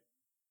great.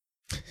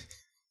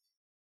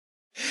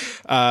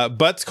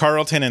 Butts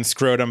Carlton and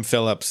Scrotum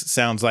Phillips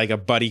sounds like a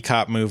buddy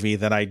cop movie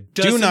that I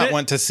do not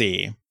want to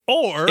see.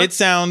 Or it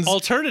sounds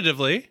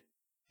alternatively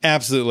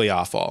absolutely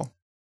awful.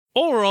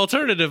 Or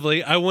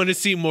alternatively, I want to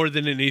see more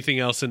than anything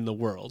else in the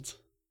world.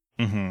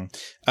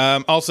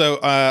 Also,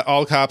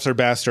 All Cops Are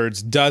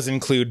Bastards does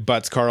include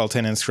Butts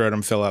Carlton and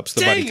Scrotum Phillips,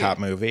 the buddy cop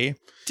movie.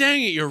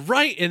 Dang it, you're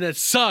right, and that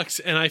sucks,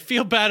 and I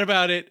feel bad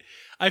about it.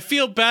 I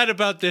feel bad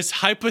about this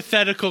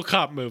hypothetical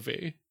cop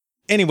movie.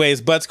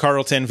 Anyways, Butts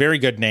Carlton, very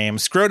good name.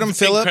 Scrotum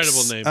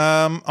Phillips,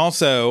 incredible name.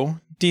 Also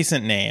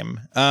decent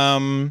name.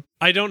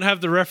 I don't have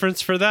the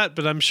reference for that,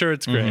 but I'm sure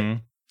it's great. Mm-hmm.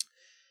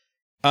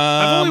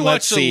 I've only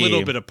let's watched see. a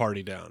little bit of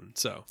Party Down,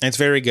 so It's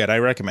very good. I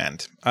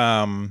recommend.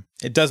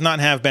 It does not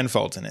have Ben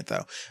Folds in it,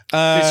 though.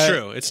 it's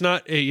true. It's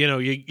not,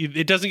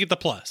 it doesn't get the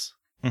plus.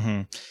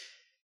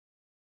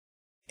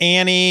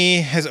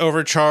 Annie has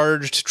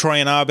overcharged Troy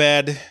and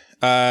Abed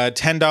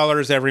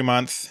 $10 every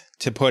month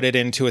to put it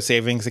into a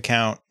savings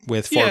account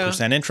with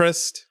 4%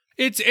 interest.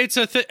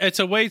 It's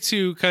a way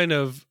to kind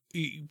of,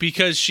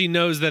 because she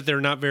knows that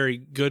they're not very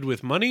good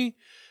with money,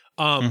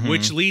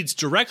 which leads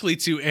directly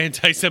to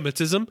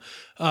anti-Semitism,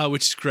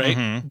 which is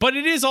great. But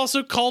it is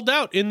also called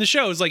out in the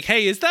show. It's like,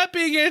 hey, is that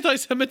being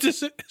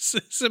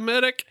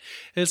anti-Semitic?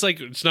 It's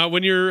like, it's not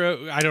when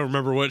you're, I don't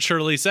remember what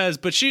Shirley says,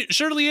 but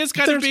Shirley is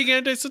kind of being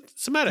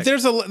anti-Semitic.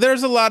 There's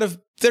a lot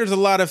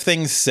of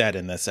things said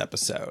in this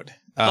episode.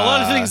 A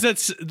lot of things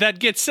that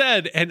get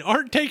said and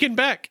aren't taken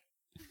back.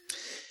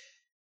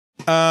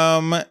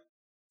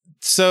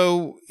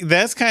 So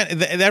that's kind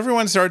of,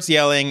 everyone starts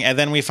yelling, and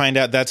then we find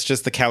out that's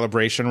just the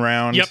calibration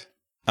round. Yep.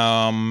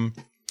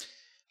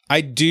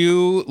 I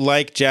do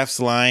like Jeff's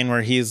line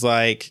where he's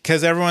like,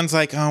 because everyone's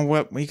like, oh,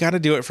 what, we got to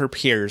do it for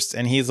Pierce.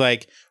 And he's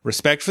like,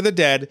 respect for the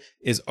dead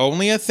is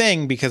only a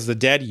thing because the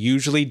dead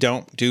usually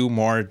don't do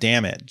more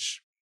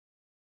damage.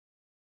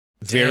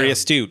 Very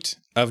astute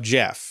of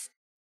Jeff.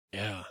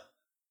 Yeah.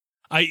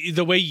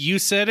 The way you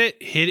said it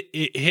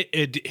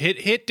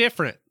hit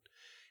different.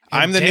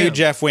 I'm the new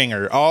Jeff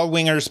Winger. All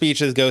Winger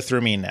speeches go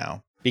through me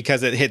now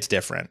because it hits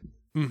different.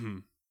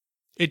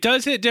 It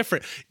does hit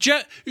different.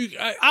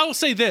 I'll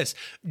say this: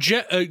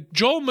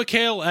 Joel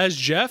McHale as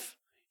Jeff,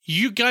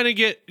 you kind of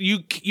get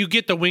you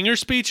get the Winger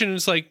speech, and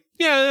it's like,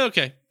 yeah,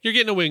 okay, you're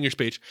getting a Winger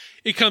speech.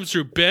 It comes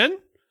through Ben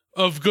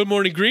of Good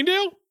Morning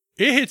Greendale.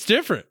 It hits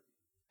different.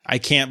 I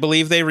can't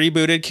believe they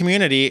rebooted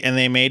Community and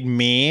they made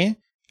me,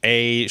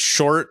 a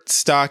short,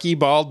 stocky,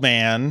 bald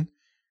man,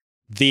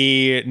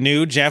 the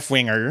new Jeff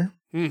Winger.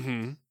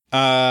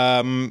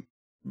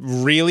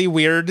 Really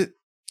weird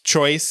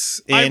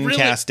choice in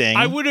casting.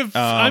 I would have.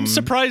 I'm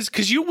surprised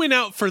because you went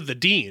out for the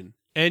Dean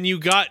and you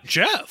got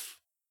Jeff.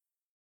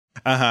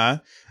 I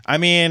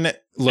mean,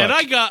 look,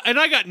 and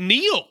I got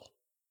Neil.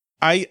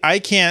 I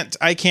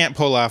can't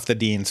pull off the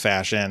Dean's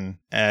fashion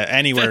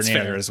anywhere That's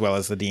near fair. as well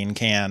as the Dean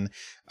can.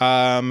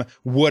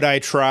 Would I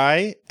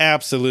try?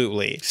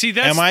 Absolutely. See,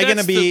 am I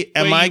gonna be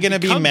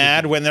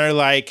mad the when they're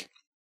like,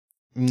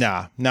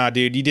 nah,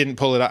 dude, you didn't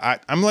pull it off?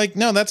 I'm like,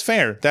 no, that's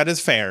fair. That is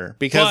fair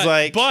because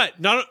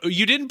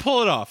you didn't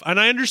pull it off, and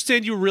I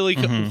understand you were really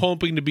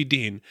hoping to be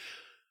Dean.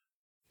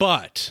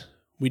 But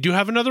we do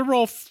have another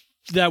role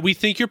that we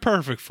think you're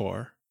perfect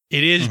for.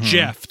 It is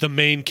Jeff, the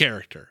main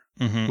character.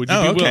 Would you be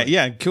okay, willing?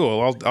 yeah,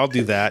 cool. I'll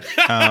do that.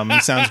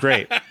 Sounds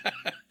great.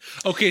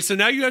 Okay, so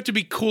now you have to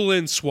be cool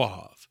and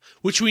suave,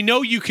 which we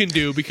know you can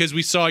do because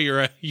we saw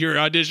your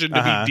audition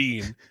to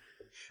be Dean.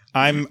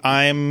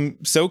 I'm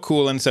so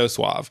cool and so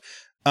suave.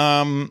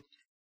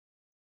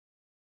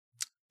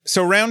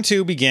 So round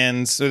 2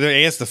 begins. So I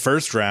guess the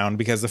first round,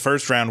 because the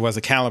first round was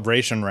a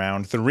calibration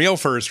round. The real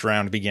first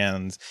round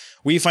begins.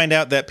 We find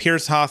out that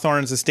Pierce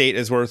Hawthorne's estate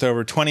is worth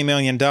over $20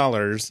 million.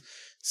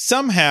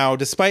 Somehow,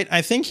 despite,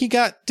 I think he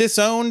got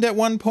disowned at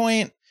one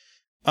point.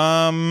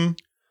 I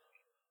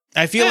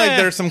feel like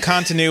there's some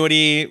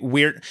continuity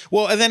weird.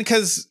 Well, and then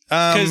because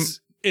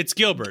it's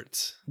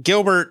Gilbert's.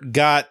 Gilbert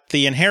got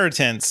the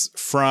inheritance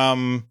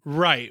from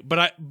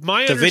but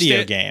the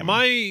video game.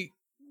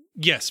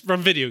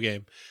 From video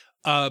game.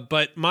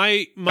 But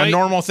my a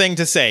normal thing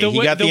to say.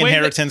 He got the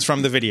inheritance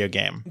from the video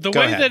game. The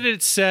way that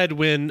it's said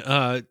when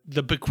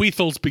the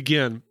bequeathals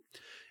begin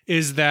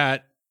is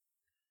that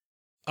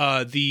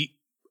the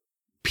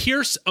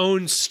Pierce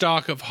owns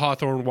stock of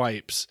Hawthorne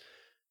Wipes,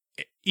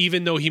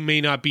 even though he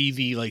may not be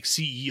the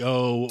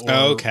CEO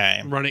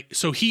or running.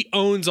 So he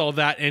owns all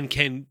that and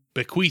can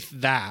bequeath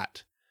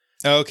that.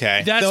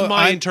 Okay. That's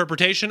my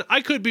interpretation.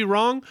 I could be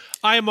wrong.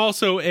 I am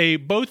also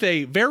both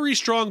a very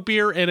strong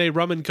beer and a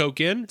rum and coke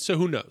in, so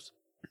who knows?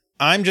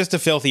 I'm just a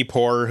filthy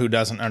poor who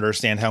doesn't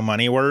understand how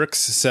money works,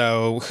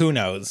 so who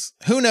knows?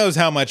 Who knows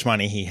how much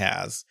money he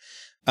has?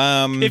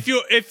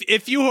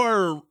 If you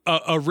are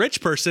a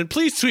rich person,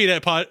 please tweet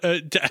at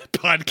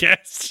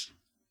podcast.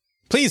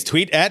 Please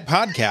tweet at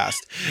podcast.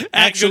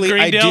 Actually,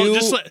 I do.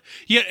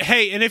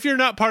 Hey, and if you're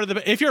not part of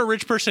if you're a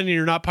rich person and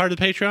you're not part of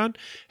the Patreon,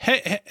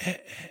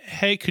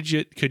 hey, could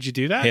you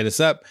do that? Hit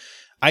us up.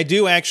 I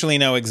do actually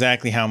know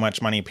exactly how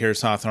much money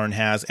Pierce Hawthorne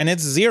has, and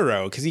it's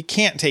 0 because he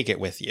can't take it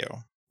with you.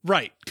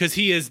 Right, because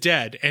he is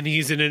dead and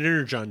he's in an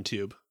energon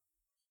tube.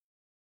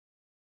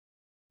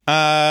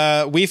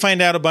 We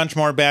find out a bunch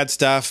more bad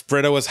stuff.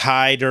 Britta was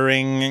high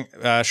during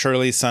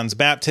Shirley's son's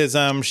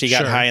baptism. She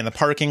got high in the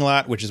parking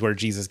lot, which is where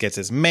Jesus gets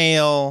his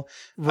mail.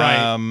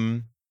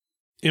 Right.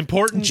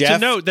 Important to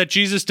note that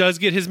Jesus does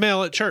get his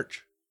mail at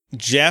church.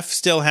 Jeff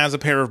still has a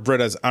pair of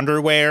Britta's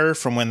underwear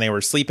from when they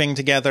were sleeping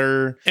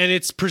together. And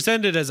it's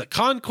presented as a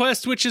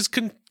conquest, which is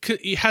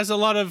has a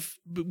lot of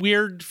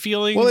weird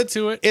feeling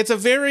to it. It is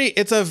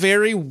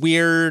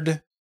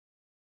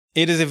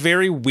a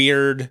very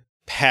weird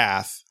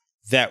path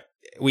that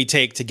we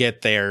take to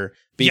get there,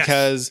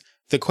 because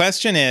the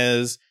question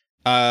is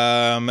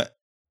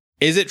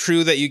it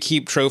true that you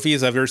keep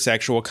trophies of your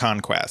sexual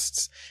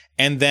conquests?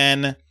 And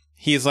then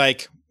he's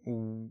like,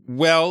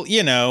 well,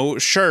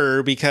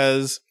 sure,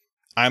 because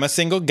I'm a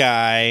single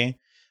guy.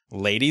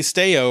 Ladies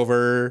stay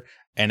over.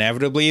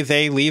 Inevitably,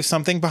 they leave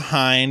something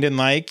behind, and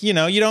you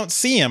don't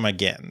see him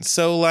again.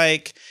 So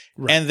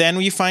and then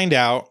we find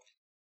out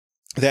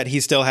that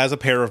he still has a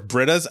pair of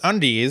Britta's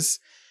undies,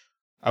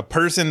 a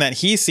person that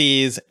he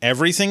sees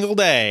every single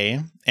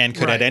day and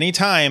could at any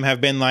time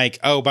have been like,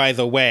 oh, by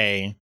the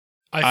way,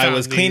 I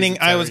was cleaning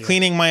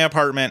my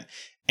apartment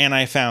and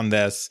I found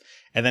this.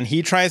 And then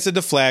he tries to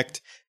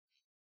deflect.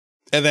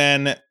 And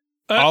then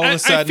all of a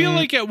sudden, I feel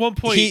like at one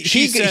point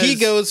he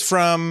goes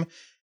from,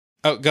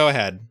 oh, go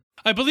ahead.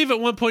 I believe at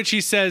one point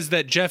she says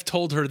that Jeff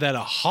told her that a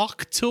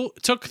hawk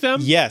took them.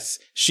 Yes.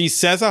 She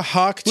says a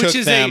hawk took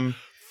them.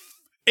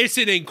 It's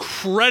an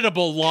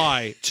incredible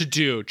lie to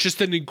do.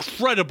 Just an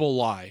incredible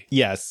lie.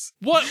 Yes.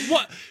 What,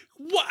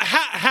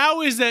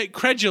 how is that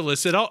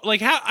credulous at all?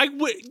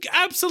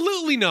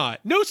 Absolutely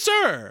not. No,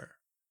 sir.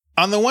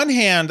 On the one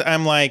hand,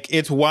 I'm like,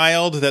 it's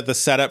wild that the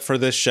setup for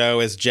this show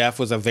is Jeff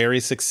was a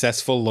very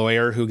successful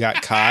lawyer who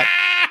got caught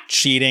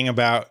cheating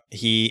about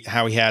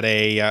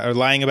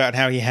lying about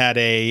how he had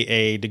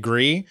a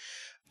degree.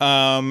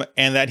 And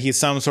that he's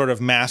some sort of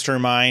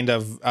mastermind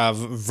of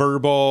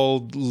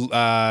verbal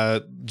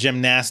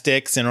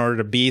gymnastics in order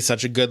to be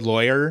such a good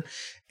lawyer.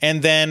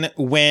 And then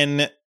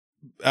when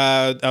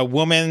a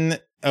woman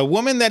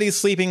that he's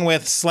sleeping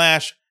with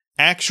 /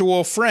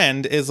 actual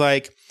friend is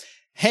like,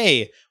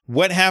 hey,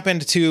 what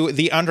happened to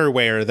the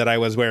underwear that I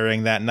was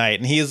wearing that night?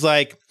 And he's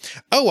like,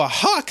 oh, a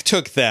hawk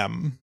took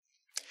them.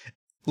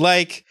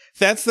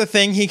 That's the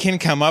thing he can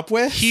come up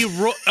with. He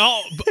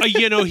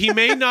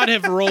may not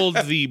have rolled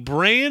the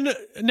brain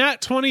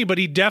nat 20, but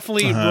he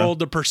definitely rolled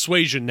the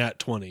persuasion nat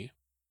 20.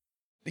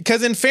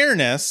 Because in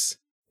fairness,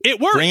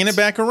 it worked. Bringing it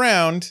back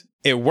around,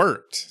 it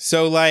worked.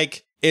 So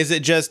is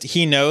it just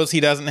he knows he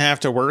doesn't have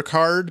to work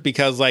hard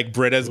because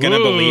Britta's going to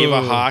believe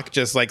a hawk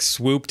just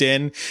swooped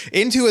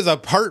into his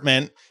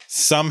apartment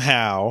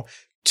somehow,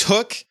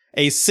 took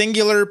a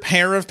singular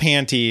pair of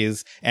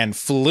panties and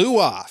flew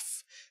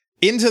off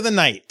into the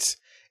night.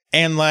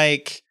 And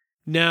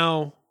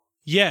now,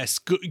 yes,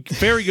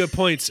 very good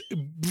points.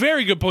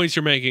 Very good points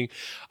you're making.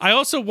 I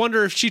also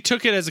wonder if she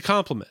took it as a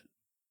compliment.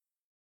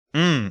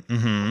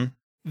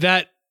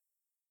 That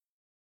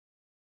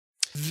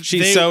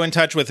she's so in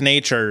touch with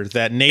nature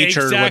that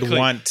nature would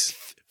want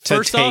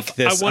to take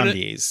this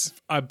undies.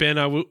 Ben,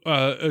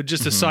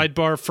 just a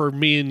sidebar for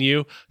me and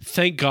you.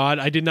 Thank God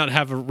I did not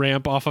have a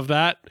ramp off of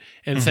that.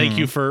 And thank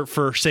you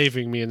for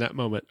saving me in that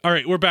moment. All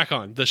right, we're back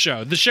on the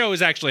show. The show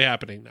is actually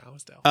happening now.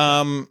 Still.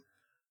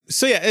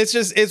 So yeah,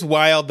 it's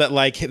wild that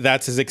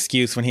that's his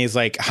excuse when he's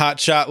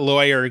hotshot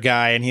lawyer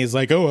guy and he's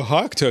like, oh, a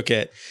hawk took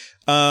it.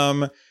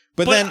 But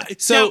then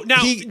so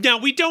now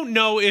we don't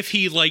know if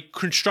he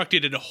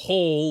constructed a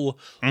whole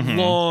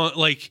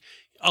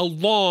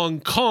long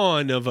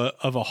con of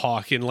a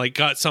hawk and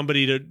got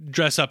somebody to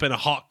dress up in a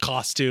hawk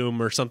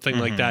costume or something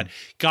like that.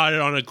 Got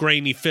it on a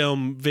grainy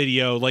film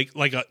video, like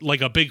a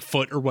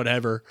Bigfoot or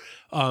whatever.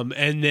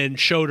 And then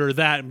showed her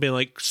that and been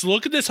like, so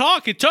look at this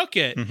hawk, it took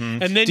it.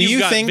 And then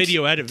you've got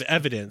video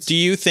evidence. Do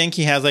you think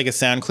he has a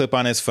sound clip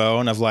on his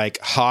phone of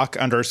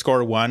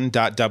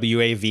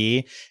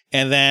hawk_1.wav?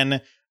 And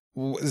then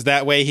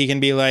that way he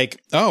can be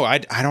like, oh, I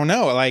don't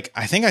know. I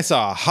think I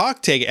saw a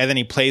hawk take it. And then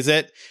he plays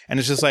it and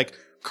it's just like,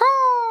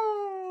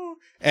 caw.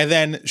 And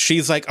then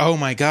she's like, oh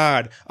my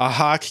God, a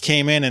hawk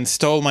came in and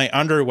stole my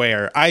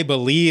underwear. I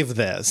believe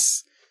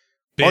this.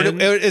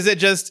 Ben, or is it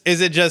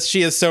just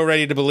she is so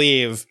ready to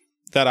believe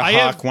that a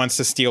hawk wants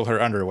to steal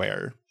her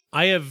underwear?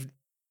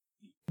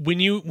 When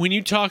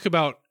you talk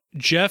about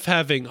Jeff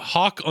having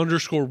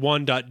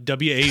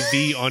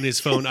hawk_1.wav on his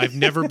phone, I've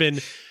never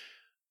been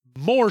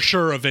more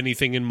sure of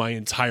anything in my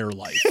entire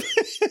life.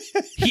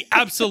 He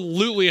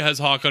absolutely has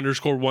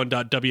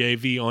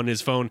hawk_1.wav on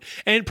his phone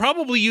and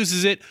probably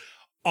uses it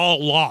a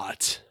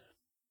lot.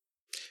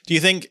 Do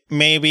you think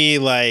maybe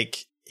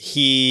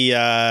he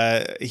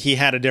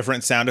had a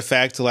different sound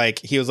effect?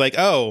 He was like,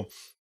 oh,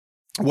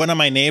 one of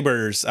my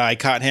neighbors, I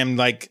caught him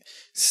breaking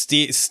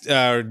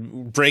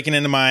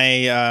into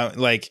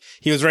my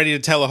he was ready to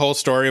tell a whole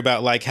story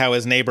about how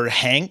his neighbor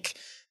Hank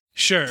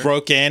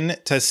broke in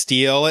to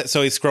steal it.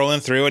 So he's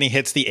scrolling through and he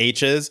hits the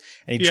H's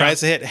and he tries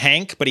to hit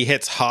Hank, but he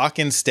hits Hawk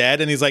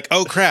instead. And he's like,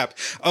 oh crap,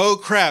 a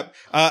hawk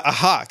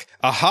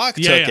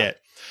took it.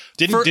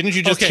 Didn't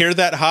you just hear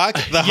that Hawk?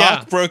 The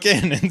Hawk broke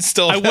in and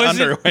stole the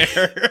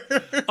underwear.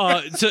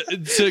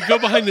 To go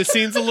behind the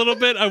scenes a little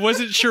bit, I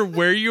wasn't sure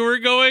where you were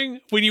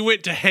going. When you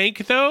went to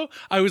Hank, though,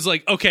 I was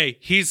like, okay,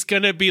 he's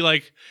going to be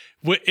like,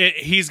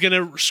 he's going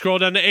to scroll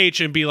down to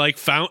H and be like,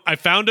 I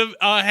found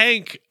a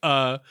Hank.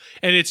 And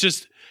it's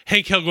just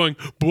Hank Hill going,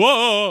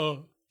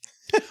 whoa.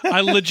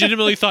 I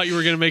legitimately thought you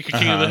were going to make a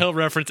King of the Hill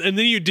reference, and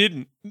then you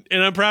didn't.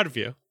 And I'm proud of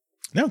you.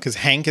 No, because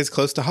Hank is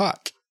close to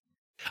Hawk.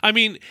 I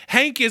mean,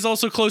 Hank is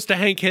also close to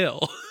Hank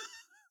Hill.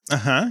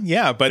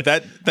 Yeah, but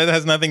that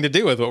has nothing to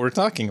do with what we're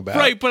talking about.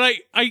 Right, but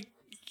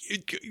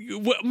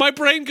my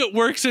brain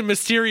works in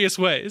mysterious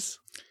ways.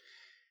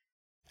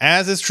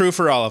 As is true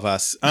for all of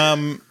us.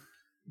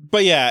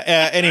 But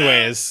yeah,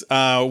 anyways,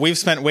 we've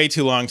spent way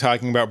too long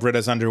talking about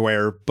Britta's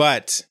underwear,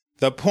 but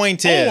the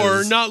point is...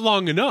 Or not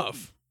long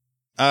enough.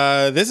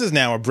 This is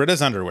now a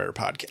Britta's underwear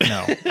podcast.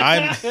 No,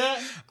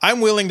 I'm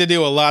willing to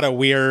do a lot of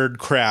weird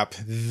crap.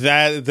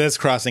 That's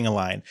crossing a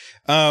line.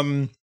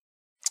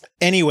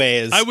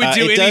 Anyways, I would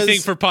do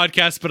anything for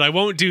podcasts, but I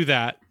won't do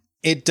that.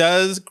 It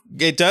does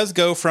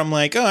go from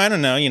like, oh, I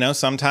don't know,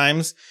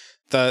 sometimes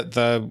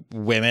the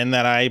women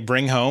that I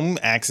bring home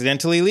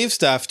accidentally leave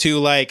stuff to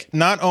like,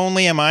 not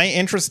only am I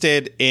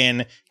interested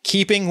in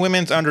keeping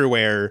women's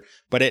underwear,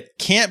 but it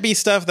can't be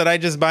stuff that I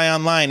just buy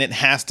online. It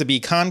has to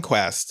be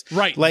conquest.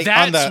 Right. Like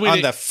on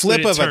the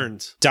flip of a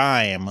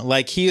dime.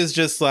 Like he is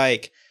just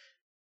like,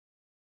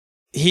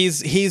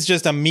 he's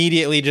just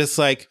immediately just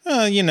like,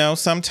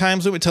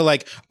 sometimes to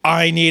like,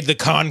 I need the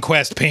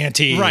conquest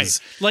panties. Right.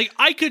 Like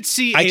I could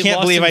see. I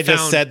can't believe I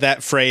just said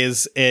that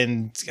phrase,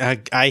 and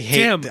I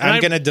hate.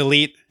 I'm going to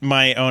delete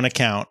my own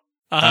account.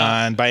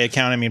 And by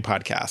account I mean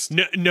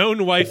podcast.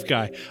 Known wife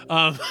guy.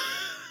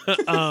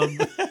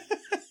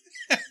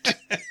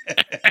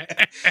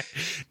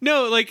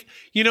 No, like,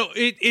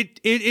 it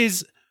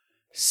is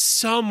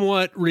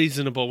somewhat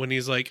reasonable when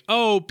he's like,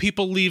 oh,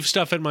 people leave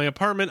stuff in my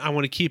apartment. I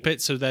want to keep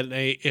it so that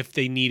if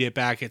they need it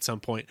back at some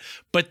point.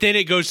 But then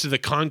it goes to the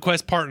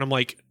conquest part, and I'm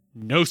like,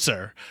 no,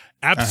 sir,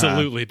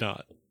 absolutely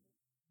not.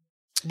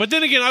 But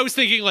then again, I was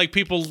thinking like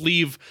people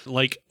leave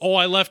like, oh,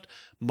 I left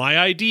my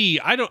ID.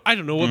 I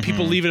don't know what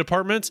people leave in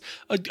apartments.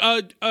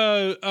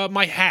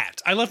 My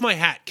hat. I left my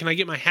hat. Can I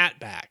get my hat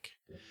back?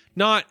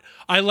 Not,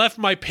 I left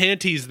my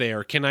panties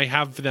there. Can I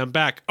have them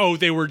back? Oh,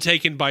 they were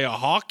taken by a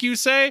hawk, you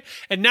say?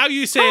 And now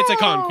you say it's a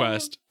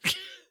conquest.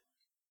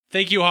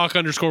 Thank you,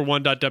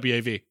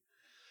 hawk_1.wav.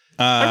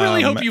 I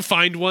really hope you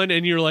find one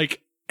and you're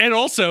like, and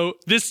also,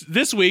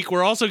 this week,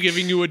 we're also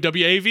giving you a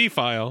WAV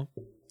file.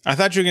 I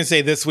thought you were going to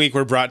say this week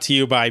we're brought to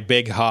you by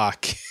Big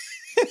Hawk.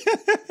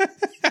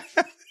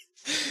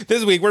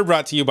 This week we're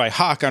brought to you by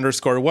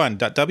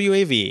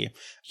hawk_1.wav.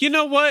 You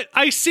know what?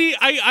 I see.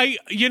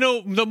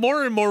 The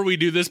more and more we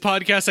do this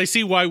podcast, I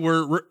see why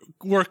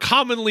we're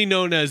commonly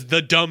known as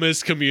the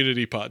dumbest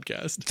community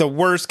podcast, the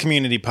worst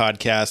community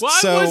podcast. Well,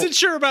 I wasn't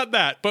sure about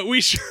that, but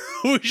we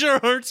sure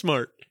aren't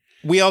smart.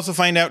 We also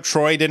find out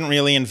Troy didn't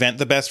really invent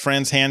the best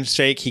friends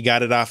handshake. He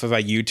got it off of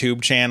a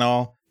YouTube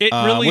channel. It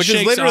really which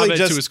shakes is literally Abed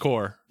just to his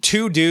core.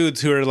 Two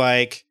dudes who are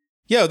like,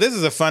 yo, this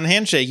is a fun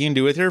handshake you can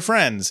do with your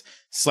friends.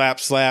 Slap,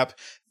 slap,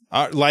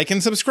 like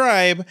and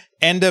subscribe,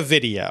 end of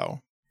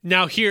video.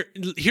 Now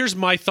here's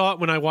my thought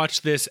when I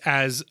watched this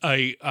as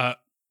a God,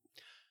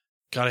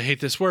 I hate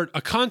this word,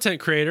 a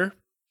content creator.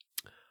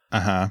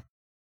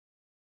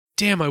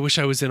 Damn, I wish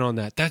I was in on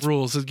that. That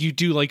rules. You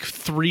do like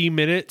 3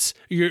 minutes.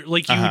 You're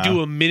like you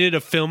do a minute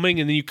of filming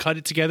and then you cut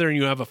it together and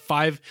you have a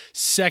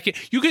 5-second.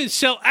 You can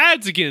sell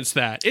ads against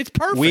that. It's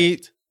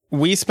perfect.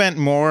 We spent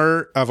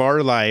more of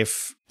our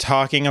life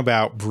talking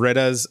about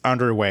Britta's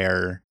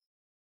underwear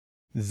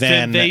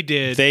than they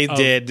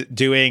did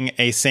doing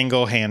a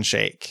single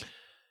handshake.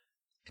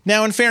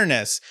 Now, in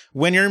fairness,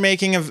 when you're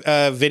making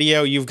a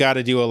video, you've got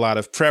to do a lot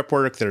of prep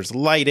work. There's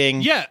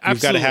lighting. Yeah, absolutely.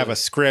 You've got to have a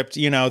script.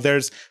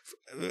 There's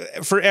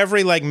for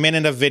every like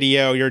minute of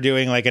video, you're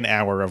doing like an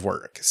hour of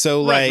work.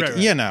 So right.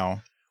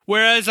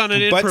 Whereas on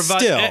an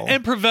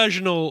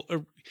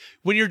improvisational,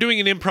 when you're doing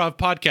an improv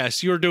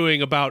podcast, you're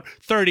doing about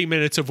 30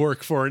 minutes of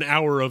work for an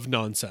hour of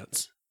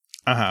nonsense.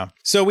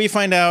 So we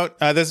find out,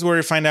 this is where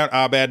we find out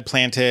Abed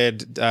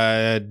planted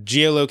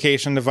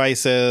geolocation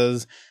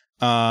devices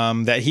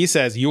that he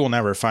says you will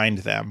never find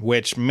them,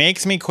 which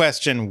makes me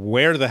question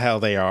where the hell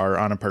they are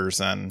on a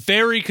person.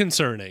 Very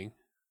concerning.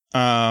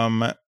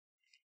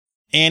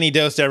 Annie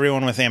dosed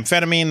everyone with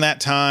amphetamine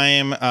that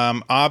time.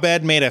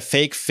 Abed made a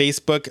fake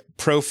Facebook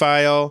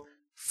profile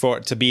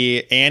to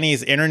be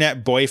Annie's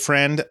internet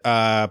boyfriend,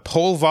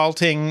 pole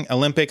vaulting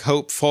Olympic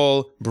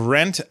hopeful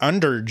Brent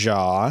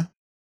Underjaw.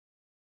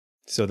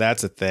 So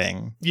that's a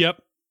thing.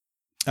 Yep.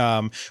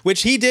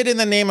 Which he did in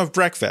the name of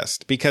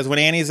breakfast, because when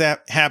Annie's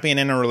happy and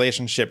in a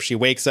relationship, she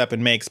wakes up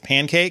and makes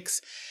pancakes.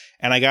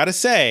 And I gotta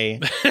say,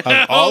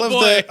 of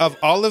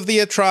all of the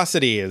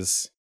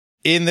atrocities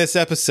in this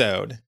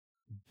episode,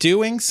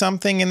 doing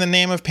something in the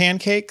name of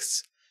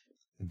pancakes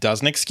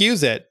doesn't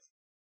excuse it.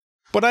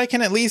 But I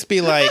can at least be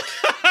like,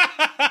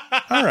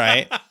 all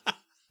right,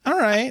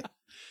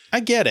 I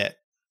get it.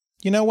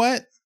 You know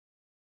what?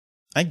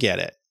 I get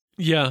it.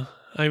 Yeah,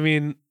 I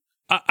mean,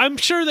 I'm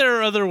sure there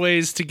are other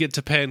ways to get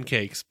to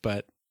pancakes,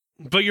 but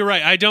you're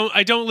right. I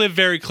don't live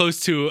very close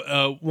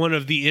to one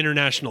of the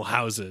international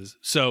houses,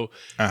 so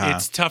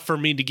it's tough for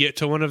me to get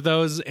to one of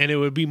those. And it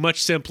would be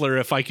much simpler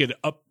if I could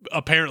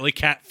apparently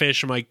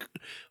catfish my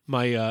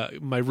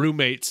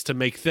roommates to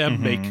make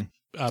them make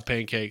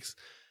pancakes.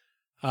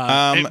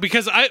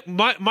 Because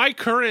my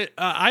current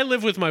I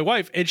live with my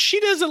wife and she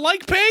doesn't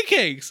like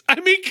pancakes. I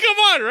mean, come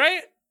on,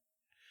 right?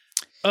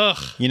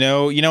 Ugh. You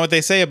know what they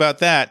say about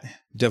that?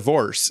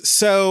 Divorce.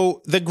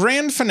 So the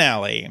grand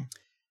finale.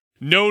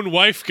 Known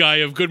wife guy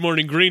of Good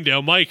Morning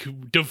Greendale, Mike,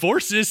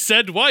 divorces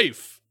said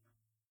wife.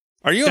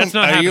 That's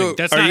not happening.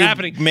 That's not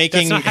happening.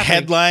 Making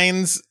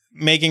headlines,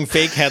 making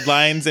fake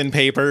headlines in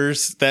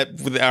papers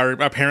that are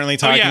apparently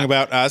talking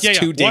about us,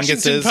 two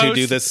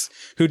dinguses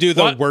who do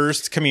the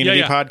worst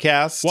community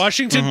podcast.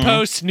 Washington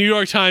Post, New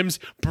York Times,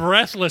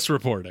 breathless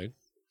reporting.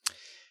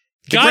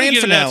 Gotta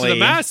get it out to the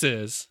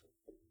masses.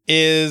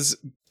 This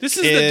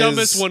is the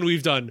dumbest one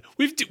we've done.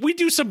 We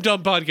do some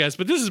dumb podcasts,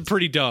 but this is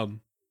pretty dumb.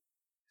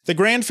 The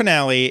grand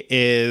finale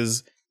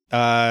is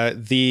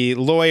the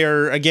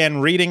lawyer, again,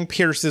 reading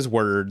Pierce's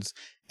words,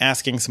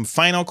 asking some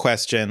final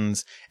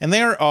questions, and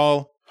they are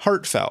all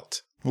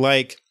heartfelt.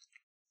 Like,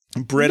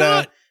 Britta...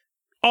 Not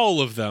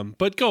all of them,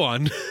 but go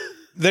on.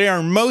 They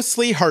are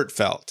mostly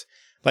heartfelt.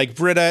 Like,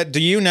 Britta,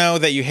 do you know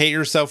that you hate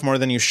yourself more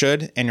than you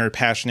should, and your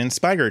passion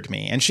inspired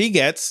me? And she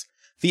gets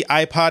the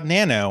iPod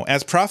Nano,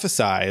 as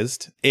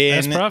prophesized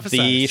in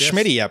the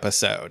Schmitty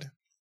episode.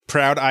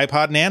 Proud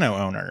iPod Nano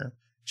owner.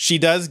 She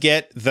does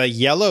get the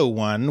yellow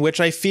one, which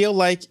I feel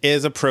like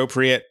is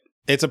appropriate.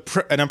 It's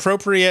an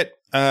appropriate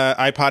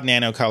iPod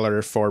Nano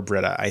color for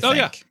Britta, I think. Oh,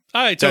 yeah.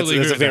 I totally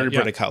agree. It's a very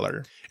Britta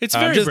color. It's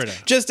very Britta.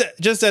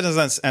 Just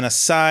as an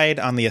aside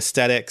on the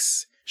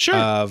aesthetics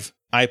of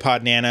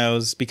iPod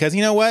Nanos, because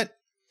you know what?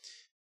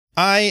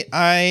 I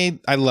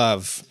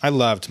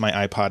loved my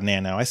iPod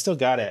Nano. I still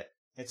got it.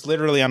 It's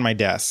literally on my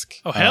desk.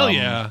 Oh, hell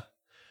yeah.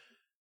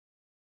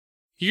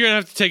 You're going to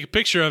have to take a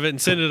picture of it and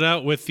send it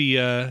out with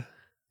the...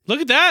 Look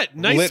at that.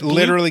 Nice.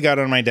 Literally got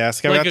it on my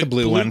desk. I got the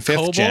blue one,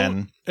 5th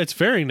gen. It's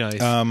very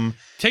nice.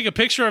 Take a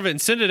picture of it and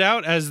send it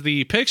out as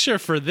the picture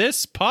for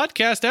this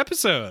podcast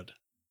episode.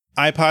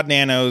 iPod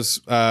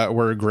Nanos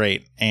were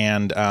great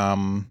and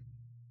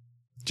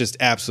just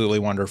absolutely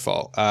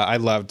wonderful. I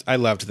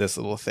loved this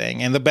little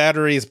thing. And the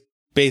battery is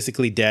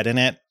basically dead in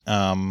it.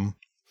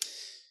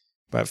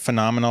 But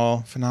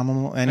phenomenal.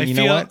 And you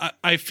know what?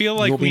 I feel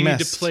like we need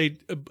to play.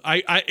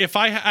 If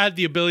I had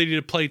the ability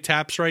to play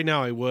taps right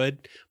now, I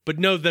would. But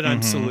know that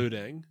I'm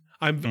saluting.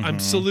 I'm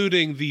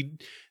saluting the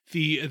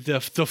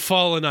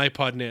fallen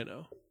iPod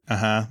Nano.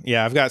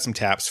 Yeah, I've got some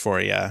taps for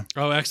you.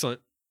 Oh,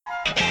 excellent!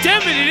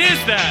 Damn it! It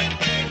is that.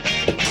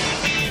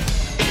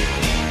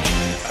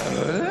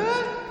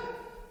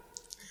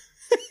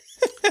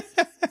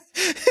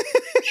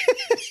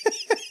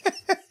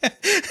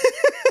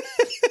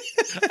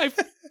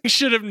 I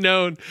should have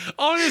known.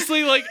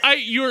 Honestly, like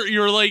you're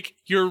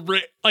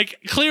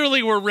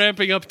clearly we're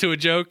ramping up to a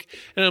joke,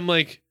 and I'm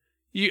like.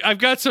 I've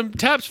got some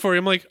taps for you.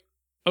 I'm like,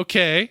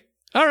 okay.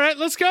 All right,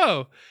 let's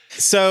go.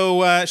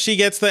 So she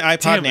gets the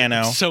iPod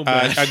Nano. So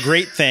mad. A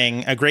great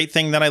thing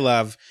that I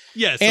love.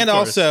 Yes, and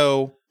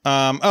also,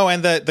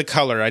 and the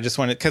color. I just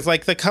wanted because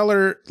like the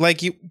color,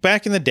 like you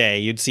back in the day,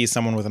 you'd see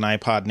someone with an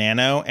iPod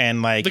Nano,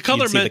 and like the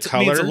color means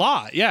a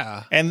lot.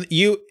 Yeah, and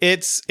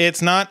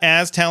it's not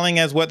as telling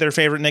as what their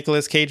favorite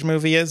Nicolas Cage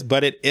movie is,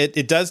 but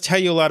it does tell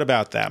you a lot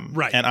about them.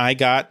 Right. And I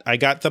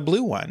got the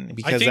blue one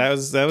because that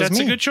was that's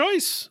me. A good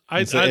choice.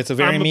 It's a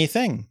very me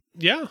thing.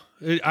 Yeah,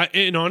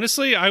 and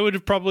honestly, I would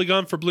have probably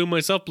gone for blue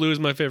myself. Blue is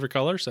my favorite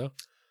color, so.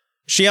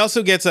 She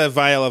also gets a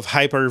vial of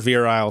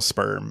hypervirile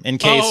sperm in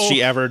case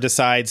she ever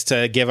decides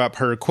to give up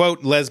her,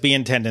 quote,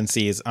 lesbian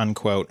tendencies,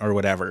 unquote, or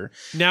whatever.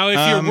 Now, if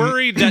you're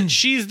worried that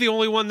she's the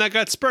only one that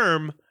got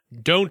sperm,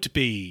 don't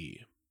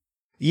be.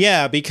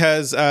 Yeah,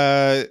 because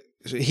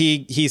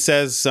he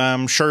says,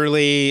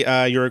 surely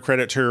you're a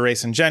credit to your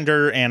race and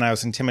gender, and I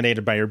was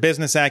intimidated by your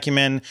business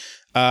acumen.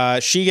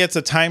 She gets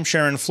a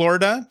timeshare in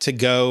Florida to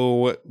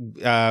go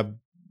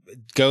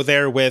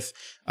there with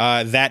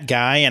that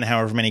guy and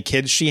however many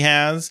kids she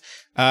has,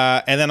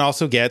 and then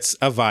also gets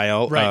a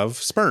vial of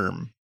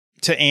sperm.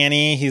 To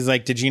Annie, he's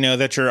like, did you know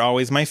that you're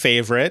always my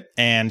favorite?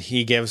 And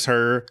he gives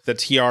her the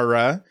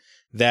tiara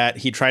that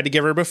he tried to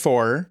give her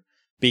before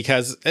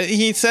because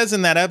he says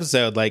in that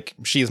episode, like,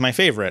 she's my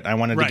favorite. I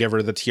wanted to give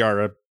her the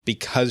tiara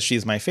because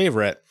she's my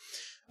favorite.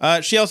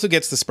 She also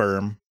gets the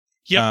sperm.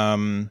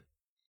 Yep.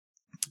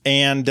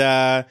 And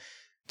to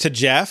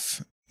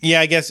Jeff... Yeah,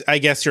 I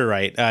guess you're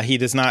right. He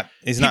does not.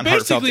 He's not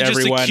heartfelt to everyone. He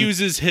basically just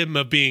accuses him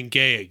of being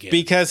gay again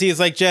because he's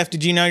like, Jeff,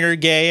 did you know you're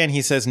gay? And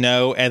he says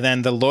no. And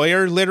then the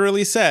lawyer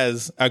literally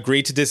says,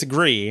 "Agree to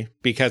disagree,"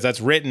 because that's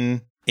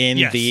written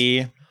in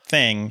the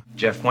thing.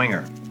 Jeff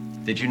Winger,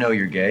 did you know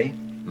you're gay?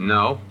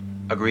 No.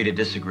 Agree to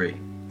disagree.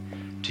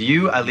 To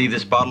you, I leave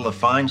this bottle of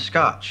fine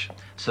scotch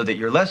so that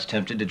you're less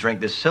tempted to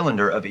drink this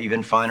cylinder of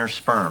even finer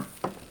sperm.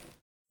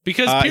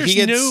 Because Pierce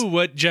knew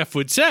what Jeff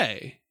would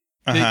say.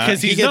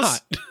 Because he's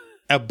not.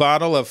 A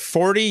bottle of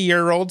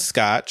 40-year-old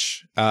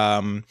scotch,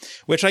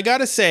 which I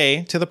gotta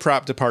say to the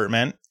prop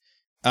department,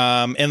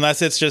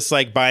 unless it's just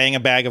like buying a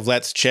bag of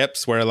Let's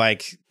chips where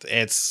like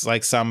it's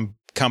like some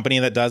company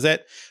that does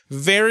it,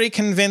 very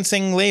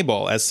convincing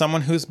label. As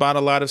someone who's bought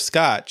a lot of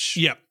scotch,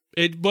 Yep.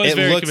 It was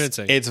very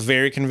convincing. It's a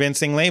very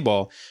convincing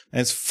label.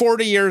 And it's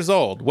 40 years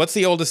old. What's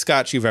the oldest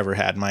scotch you've ever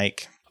had,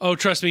 Mike? Oh,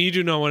 trust me, you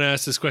do not want to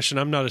ask this question.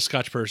 I'm not a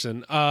Scotch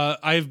person.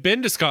 I've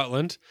been to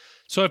Scotland,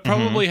 so I've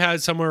probably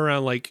had somewhere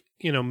around like,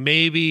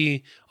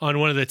 maybe on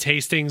one of the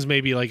tastings,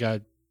 maybe like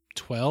a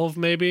 12,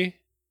 maybe.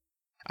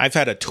 I've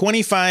had a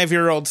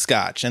 25-year-old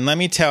scotch, and let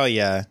me tell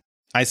you,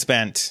 I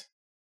spent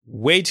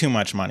way too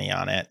much money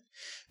on it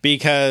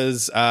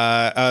because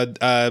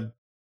a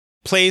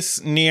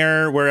place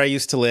near where I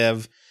used to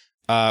live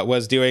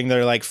was doing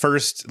their like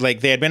first,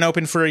 like they had been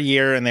open for a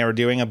year and they were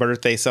doing a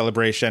birthday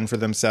celebration for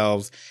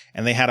themselves.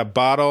 And they had a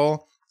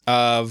bottle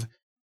of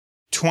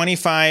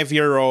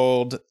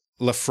 25-year-old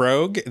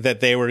Lafrogue that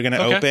they were going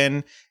to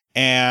open,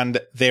 and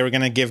they were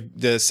going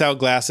to sell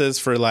glasses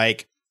for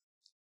like,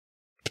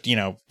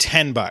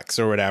 $10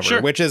 or whatever,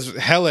 which is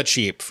hella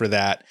cheap for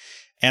that.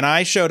 And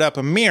I showed up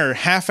a mere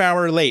half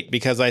hour late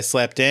because I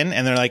slept in,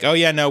 and they're like, oh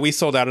yeah, no, we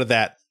sold out of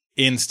that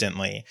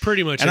instantly.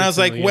 Pretty much. And I was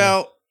like,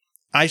 well,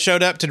 I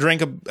showed up to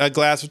drink a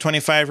glass of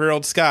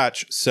 25-year-old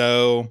scotch,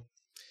 so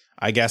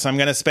I guess I'm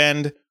going to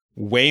spend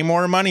way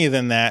more money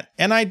than that.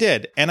 And I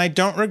did. And I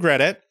don't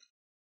regret it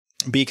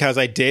because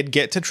I did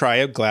get to try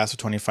a glass of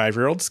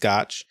 25-year-old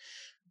scotch.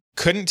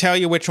 Couldn't tell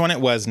you which one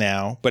it was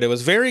now, but it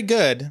was very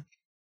good.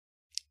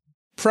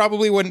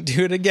 Probably wouldn't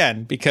do it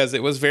again because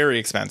it was very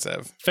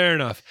expensive. Fair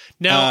enough.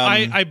 Now,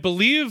 I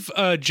believe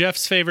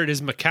Jeff's favorite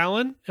is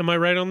Macallan. Am I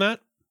right on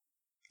that?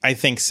 I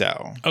think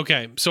so.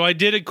 Okay, so I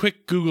did a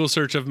quick Google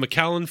search of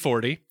Macallan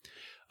 40.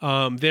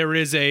 There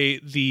is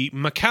the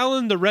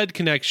Macallan the Red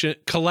Collection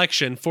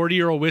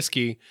 40-year-old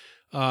whiskey,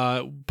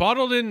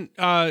 bottled in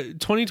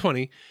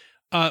 2020.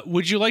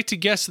 Would you like to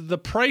guess the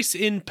price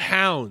in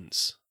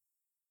pounds?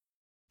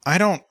 I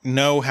don't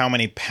know how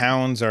many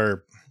pounds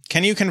are.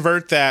 Can you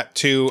convert that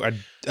to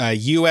a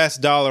US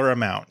dollar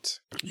amount?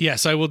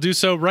 Yes, I will do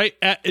so right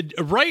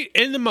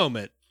in the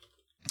moment.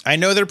 I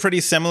know they're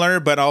pretty similar,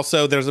 but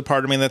also there's a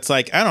part of me that's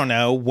like, I don't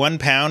know, 1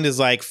 pound is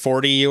like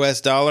 40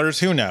 US dollars.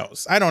 Who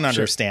knows? I don't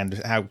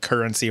understand how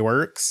currency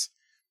works.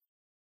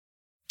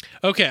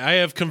 Okay, I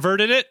have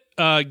converted it.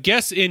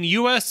 Guess in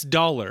US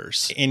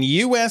dollars. In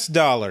US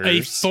dollars. A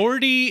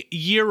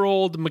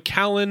 40-year-old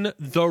Macallan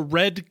the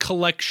Red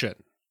Collection.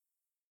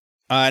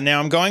 Now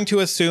I'm going to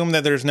assume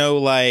that there's no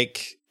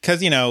like,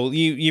 because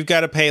you've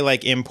got to pay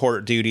like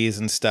import duties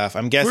and stuff.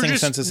 I'm guessing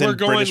since it's in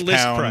British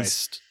pounds.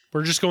 Priced.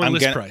 We're just going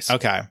list price.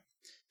 Okay.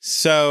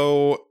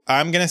 So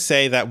I'm going to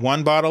say that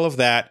one bottle of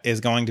that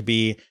is going to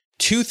be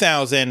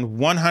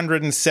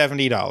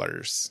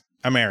 $2,170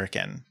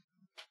 American.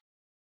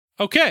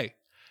 Okay.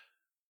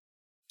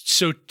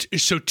 So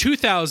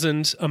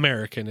 2,000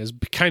 American is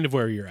kind of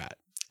where you're at.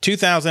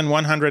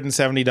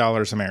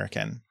 $2,170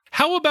 American.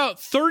 How about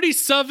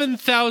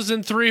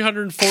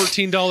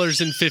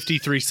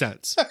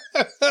 $37,314.53?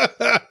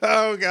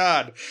 Oh,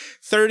 God.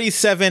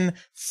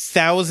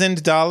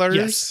 $37,000?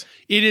 Yes.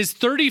 It is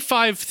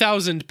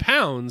 35,000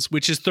 pounds,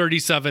 which is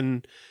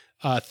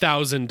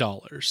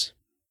 $37,000.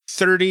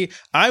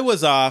 I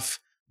was off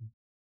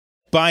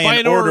by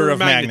an order of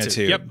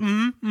magnitude. Yep.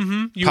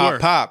 Mm-hmm. You pop, were.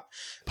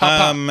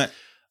 Pop.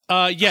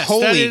 Yes,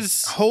 that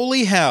is.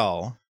 Holy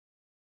hell.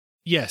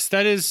 Yes,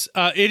 that is.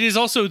 It is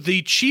also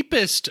the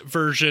cheapest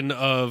version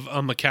of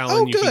a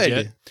Macallan you can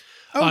get.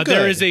 Good.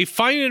 There is a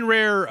fine and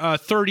rare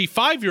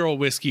 35-year-old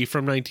whiskey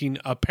from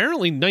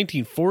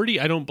 1940.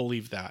 I don't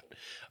believe that.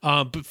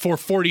 But for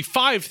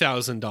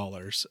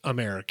 $45,000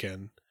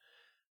 American.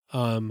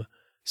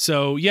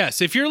 So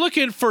yes, if you're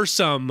looking for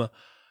some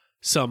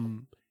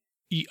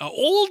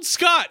old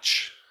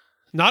Scotch,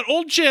 not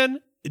old gin,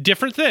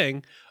 different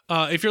thing.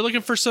 If you're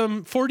looking for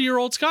some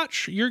 40-year-old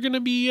Scotch, you're going to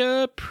be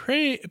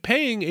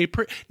paying a.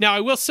 Now,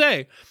 I will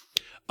say,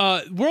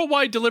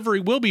 worldwide delivery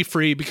will be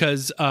free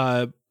because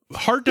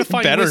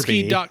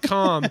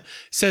hardtofindwhiskey.com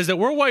says that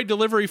worldwide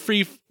delivery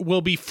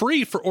will be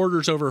free for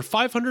orders over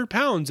 500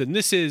 pounds, and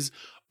this is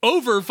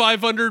over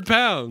 500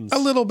 pounds. A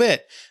little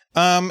bit.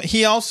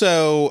 He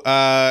also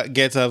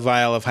gets a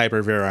vial of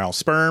hypervirile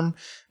sperm.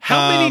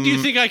 How many do you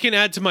think I can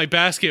add to my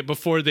basket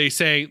before they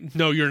say,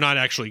 no, you're not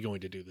actually going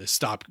to do this?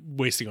 Stop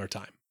wasting our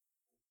time.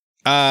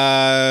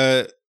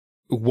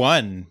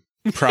 One,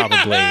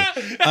 probably. Yeah,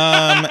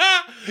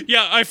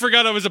 I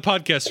forgot I was a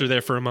podcaster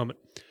there for a moment.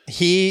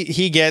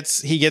 He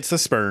gets the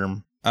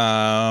sperm.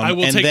 I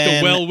will take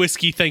the well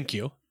whiskey, thank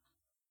you.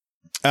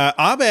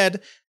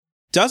 Abed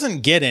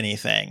doesn't get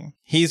anything.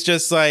 He's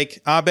just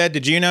like, Abed,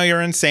 did you know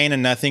you're insane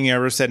and nothing you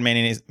ever said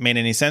made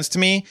any sense to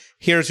me?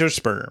 Here's your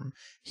sperm.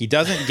 He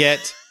doesn't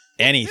get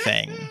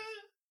anything.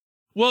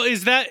 Well,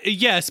 is that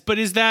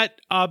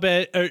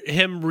Abed,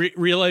 him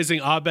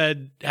realizing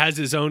Abed has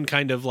his own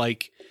kind of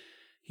like,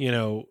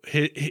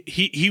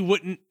 he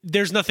wouldn't,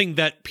 there's nothing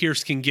that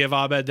Pierce can give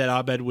Abed that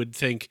Abed would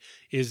think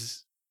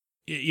is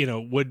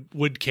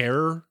would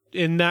care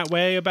in that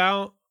way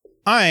about.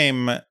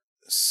 I'm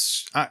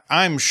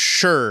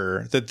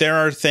sure that there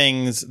are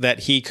things that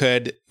he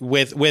could,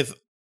 with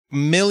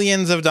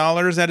millions of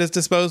dollars at his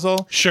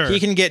disposal. Sure, he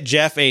can get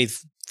Jeff a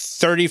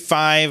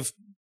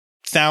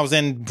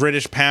 35,000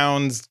 British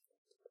pounds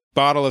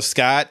bottle of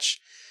scotch.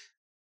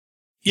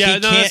 Yeah,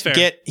 that's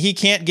fair. He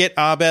can't get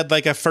Abed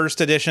like a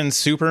first edition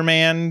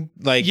Superman,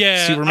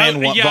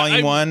 Superman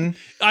Volume 1.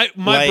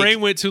 My brain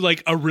went to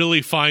like a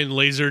really fine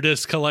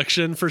Laserdisc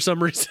collection for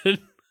some reason.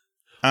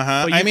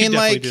 I mean,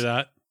 definitely do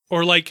that,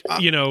 or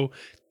the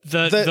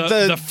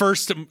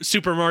first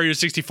Super Mario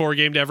 64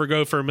 game to ever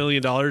go for $1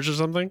 million or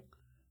something.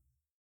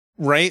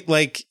 Right,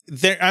 like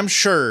I'm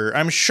sure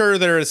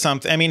there is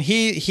something. I mean,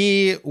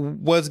 he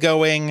was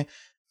going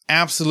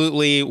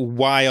absolutely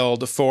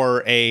wild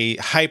for a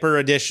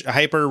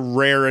hyper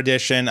rare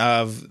edition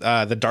of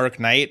The Dark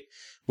Knight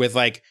with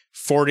like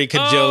 40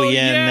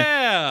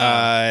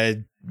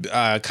 cajillion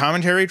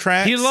commentary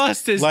tracks. He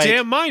lost his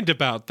damn mind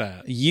about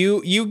that.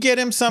 You get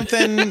him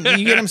something.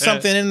 You get him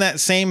something in that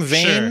same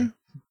vein. Sure.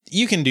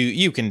 You can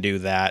do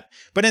that,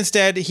 but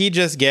instead he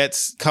just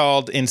gets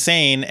called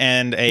insane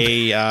and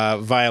a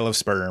vial of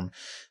sperm,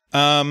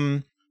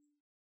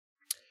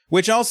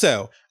 which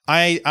also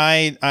I'm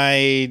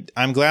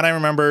glad I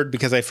remembered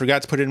because I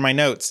forgot to put it in my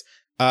notes.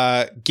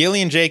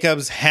 Gillian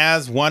Jacobs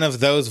has one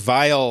of those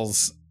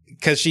vials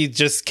because she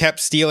just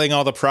kept stealing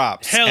all the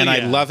props. Hell and yeah. I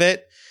love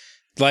it.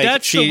 Like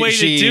that's the way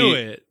to do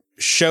it.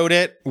 Showed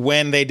it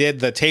when they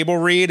did the table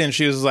read, and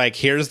she was like,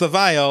 "Here's the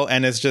vial,"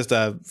 and it's just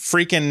a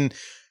freaking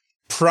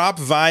prop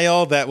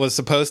vial that was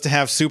supposed to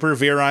have super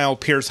virile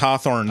Pierce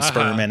Hawthorne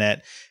sperm in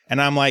it.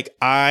 And I'm like,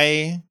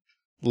 I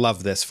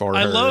love this for her.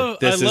 I love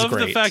great.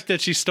 the fact that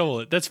she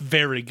stole it. That's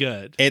very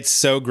good. It's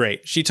so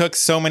great. She took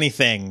so many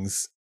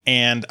things,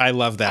 and I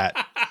love that.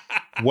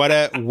 What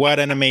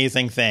an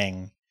amazing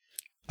thing.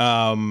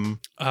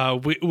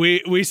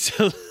 We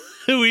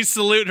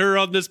salute her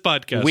on this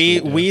podcast.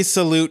 We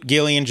salute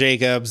Gillian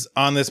Jacobs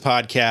on this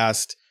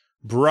podcast.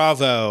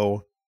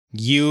 Bravo,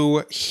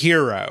 you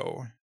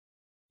hero.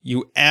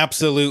 You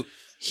absolute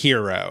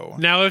hero.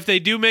 Now, if they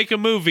do make a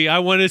movie, I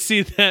want to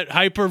see that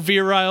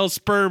hyper-virile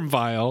sperm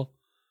vial.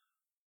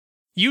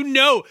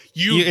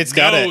 It's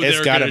got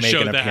to make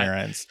an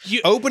appearance.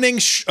 Opening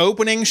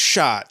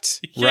shot,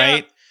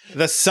 right?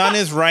 The sun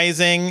is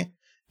rising,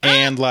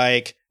 and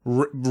like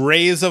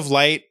rays of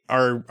light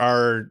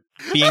are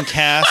being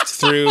cast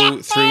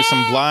through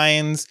some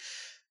blinds.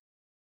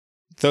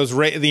 Those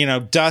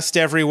dust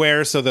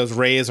everywhere, so those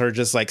rays are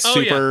just like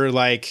super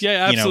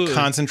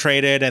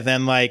concentrated, and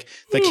then like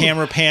the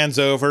camera pans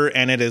over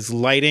and it is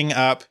lighting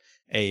up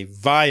a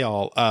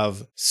vial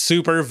of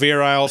super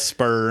virile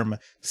sperm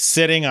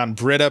sitting on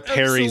Britta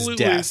Perry's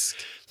desk.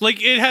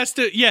 Like it has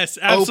to, yes,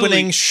 absolutely.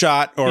 Opening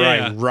shot or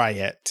I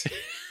riot.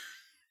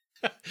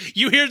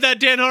 You hear that,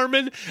 Dan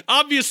Harmon?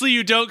 Obviously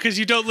you don't, because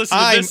you don't listen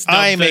to this dumb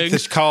I thing. make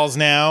the calls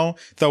now.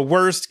 The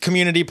worst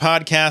community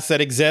podcast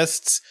that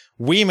exists.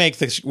 We make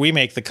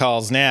the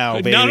calls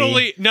now, baby. Not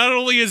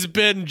only is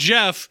Ben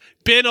Jeff,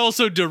 Ben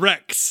also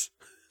directs.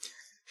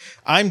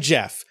 I'm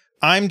Jeff.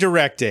 I'm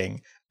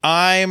directing.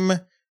 I'm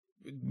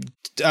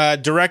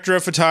director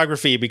of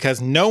photography because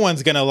no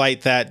one's going to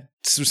light that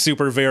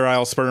super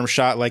virile sperm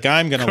shot like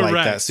I'm going to light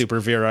that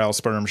super virile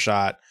sperm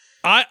shot.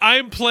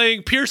 I'm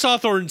playing Pierce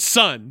Hawthorne's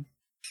son.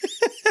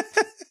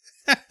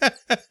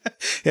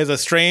 He has a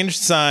strange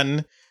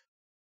son.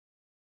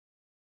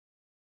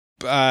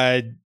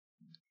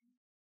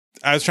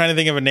 I was trying to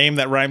think of a name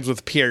that rhymes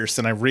with Pierce,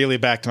 and I really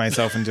backed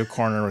myself into a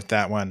corner with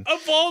that one. Of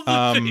all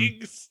the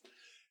things.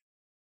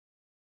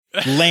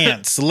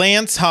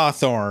 Lance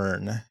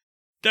Hawthorne.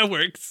 That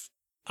works.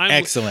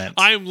 Excellent.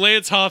 I'm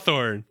Lance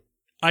Hawthorne.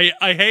 I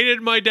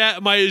hated my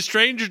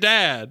estranged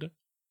dad.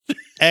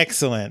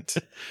 Excellent.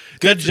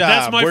 Good job.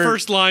 That's my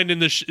first line in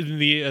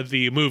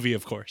the movie,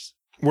 of course.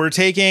 We're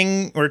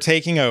taking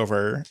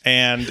over,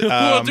 and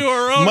we'll do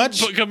our own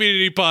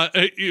community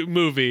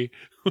movie.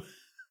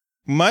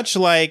 Much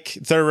like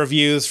the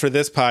reviews for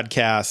this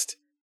podcast,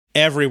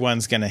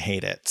 everyone's going to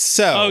hate it.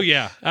 So, oh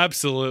yeah,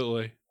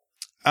 absolutely.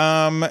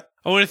 I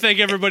want to thank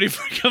everybody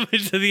for coming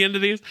to the end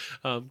of these.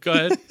 Go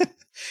ahead.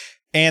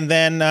 And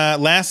then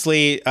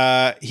lastly,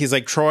 he's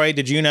like, Troy,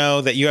 did you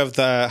know that you have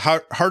the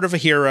heart of a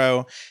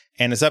hero,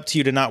 and it's up to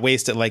you to not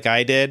waste it like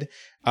I did?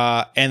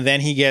 And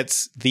then he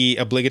gets the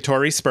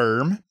obligatory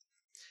sperm.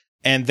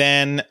 And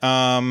then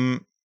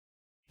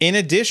in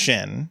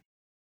addition,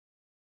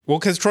 well,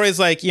 because Troy's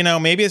like,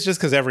 maybe it's just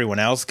because everyone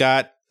else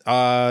got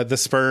the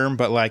sperm,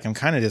 but like, I'm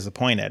kind of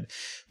disappointed.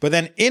 But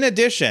then in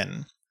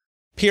addition,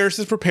 Pierce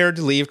is prepared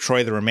to leave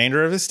Troy the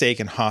remainder of his stake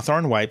in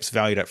Hawthorne Wipes,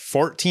 valued at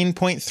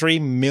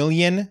 $14.3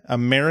 million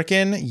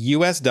American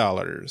US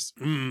dollars.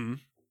 Mm.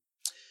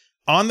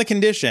 On the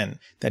condition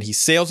that he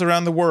sails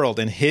around the world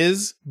in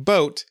his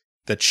boat,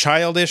 the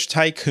Childish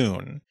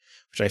Tycoon,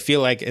 which I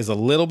feel like is a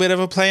little bit of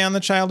a play on the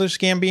Childish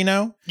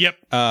Gambino. Yep.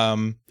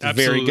 Absolutely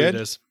very good.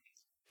 It is.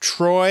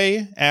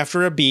 Troy,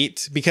 after a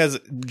beat, because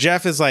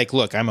Jeff is like,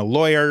 look, I'm a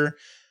lawyer.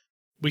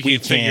 we can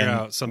figure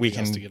out something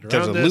else to get around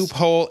there's a this.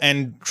 loophole,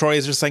 and Troy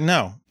is just like,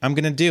 no, I'm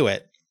going to do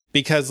it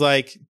because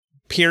like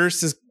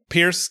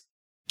Pierce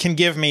can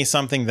give me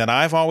something that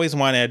I've always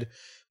wanted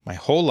my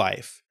whole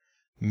life,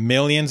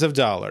 millions of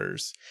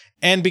dollars,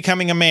 and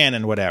becoming a man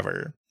and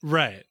whatever.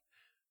 Right.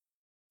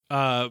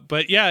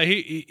 But yeah,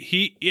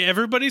 he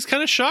everybody's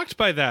kind of shocked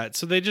by that.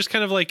 So they just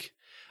kind of like,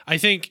 I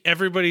think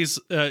everybody's,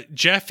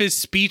 Jeff is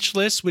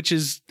speechless, which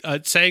is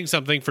saying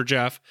something for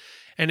Jeff.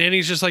 And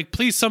Annie's just like,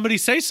 please, somebody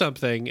say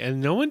something.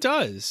 And no one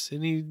does.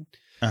 And he,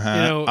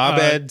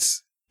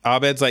 Abed's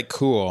like,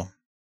 cool.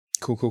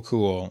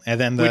 And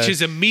then which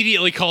is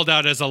immediately called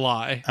out as a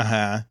lie.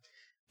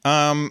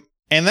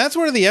 And that's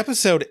where the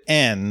episode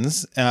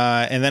ends.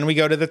 And then we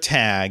go to the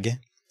tag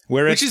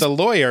where it's the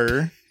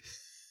lawyer.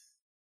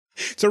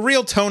 It's a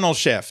real tonal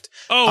shift.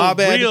 Oh,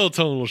 real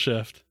tonal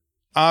shift.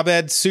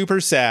 Abed, super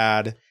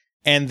sad.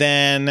 And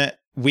then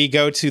we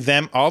go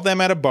to all of them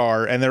at a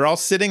bar, and they're all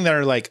sitting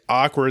there like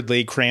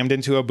awkwardly crammed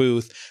into a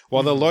booth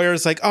while the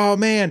lawyer's like, oh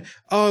man,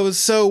 oh, it was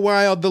so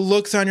wild. The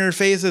looks on your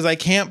faces. I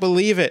can't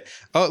believe it.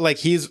 Oh, like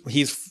he's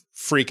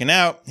freaking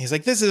out. He's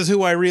like, this is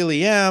who I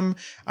really am.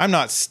 I'm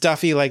not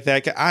stuffy like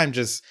that guy.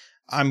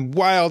 I'm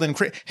wild and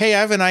crazy. Hey,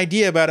 I have an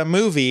idea about a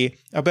movie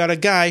about a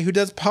guy who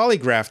does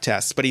polygraph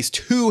tests, but he's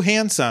too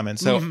handsome. And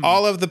so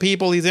all of the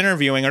people he's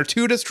interviewing are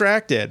too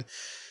distracted.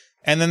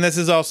 And then this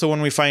is also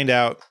when we find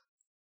out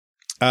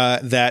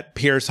that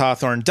Pierce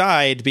Hawthorne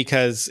died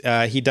because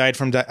he died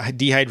from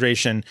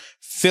dehydration,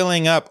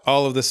 filling up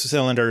all of the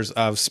cylinders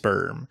of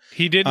sperm.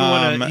 He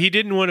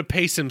didn't want to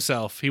pace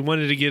himself. He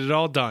wanted to get it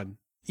all done.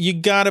 You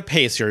gotta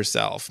pace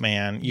yourself,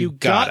 man. You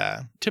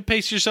gotta to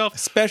pace yourself,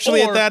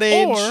 especially at that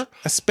age. Or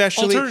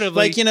especially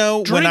like when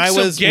I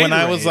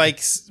was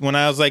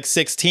like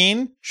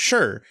 16.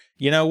 Sure,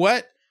 you know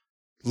what?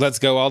 Let's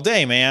go all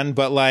day, man.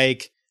 But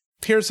like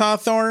Pierce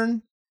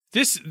Hawthorne,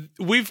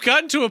 we've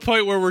gotten to a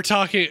point where we're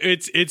talking.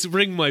 It's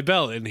ring my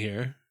bell in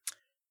here.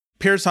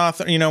 Pierce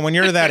Hawthorne, when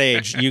you're that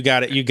age, you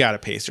gotta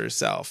pace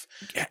yourself.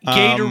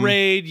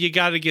 Gatorade, you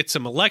got to get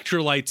some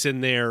electrolytes in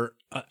there,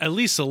 at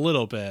least a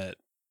little bit.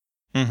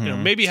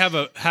 Mm-hmm. Maybe have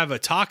a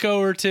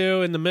taco or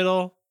two in the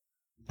middle.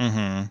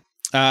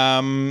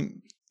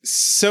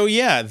 So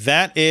yeah,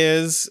 that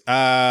is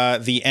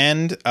the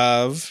end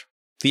of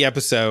the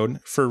episode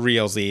for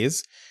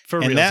realsies.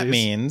 And that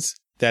means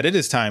that it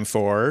is time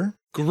for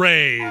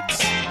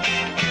grades.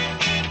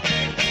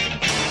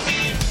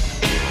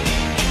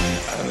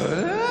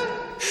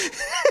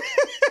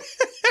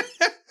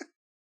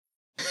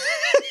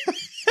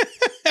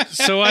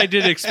 So I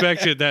did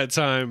expect it that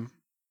time.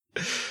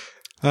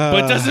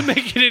 But doesn't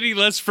make it any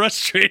less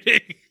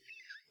frustrating.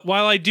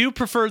 While I do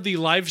prefer the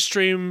live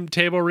stream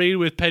table read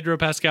with Pedro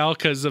Pascal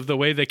because of the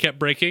way they kept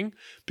breaking,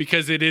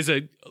 because it is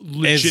a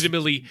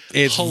legitimately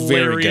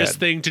hilarious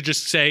thing to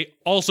just say,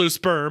 also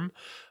sperm.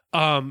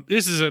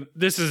 This is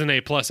an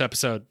A+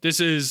 episode. This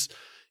is,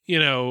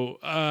 you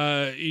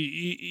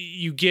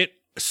get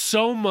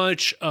so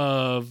much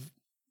of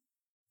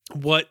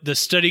what the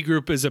study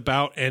group is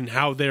about and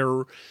how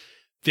they're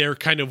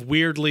kind of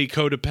weirdly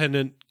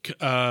codependent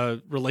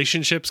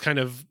relationships kind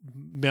of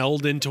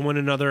meld into one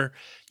another.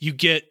 You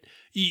get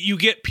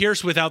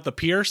Pierce without the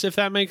Pierce, if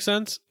that makes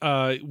sense,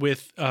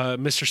 with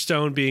Mr.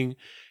 Stone being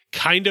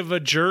kind of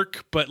a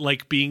jerk, but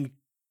like being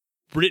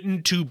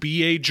written to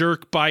be a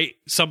jerk by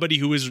somebody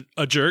who is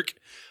a jerk.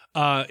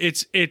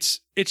 It's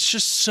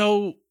just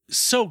so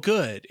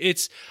good.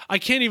 I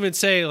can't even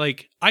say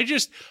like,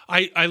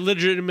 I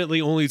legitimately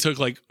only took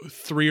like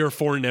 3 or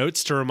 4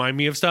 notes to remind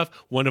me of stuff.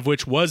 One of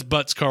which was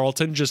Butts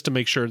Carlton, just to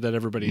make sure that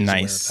everybody is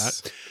aware of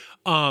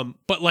that.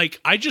 But like,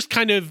 I just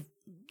kind of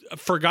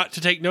forgot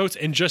to take notes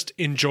and just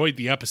enjoyed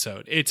the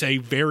episode. It's a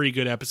very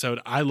good episode.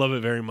 I love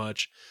it very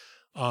much.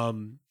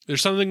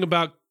 There's something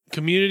about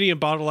Community and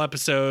bottle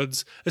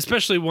episodes,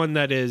 especially one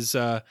that is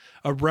a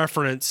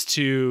reference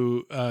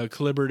to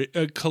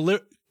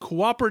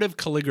cooperative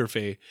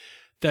calligraphy.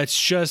 It's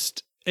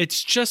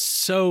just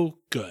so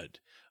good.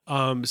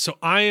 So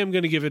I am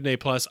going to give it an A+.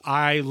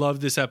 I love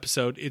this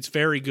episode. It's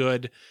very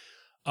good.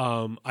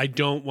 I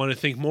don't want to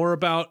think more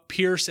about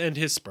Pierce and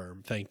his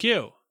sperm. Thank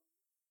you.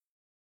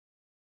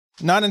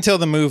 Not until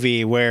the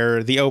movie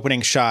where the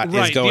opening shot is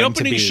going to be. The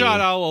opening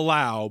shot I'll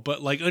allow,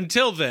 but like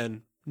until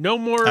then, no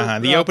more.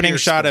 The opening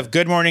shot of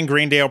Good Morning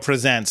Greendale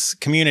presents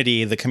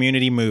Community, the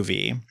Community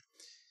movie,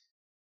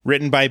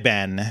 written by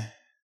Ben.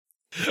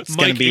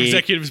 Mike,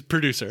 executive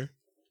producer.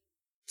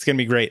 It's going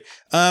to be great.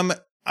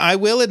 I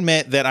will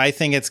admit that I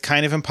think it's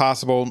kind of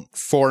impossible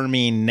for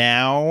me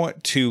now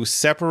to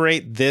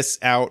separate this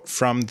out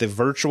from the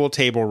virtual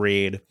table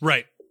read.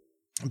 Right.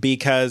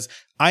 Because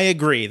I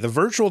agree, the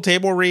virtual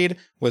table read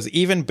was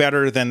even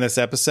better than this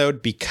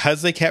episode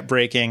because they kept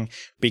breaking,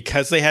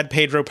 because they had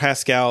Pedro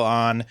Pascal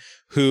on,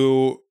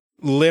 who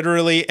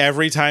literally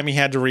every time he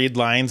had to read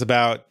lines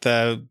about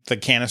the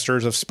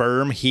canisters of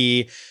sperm,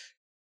 he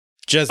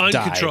just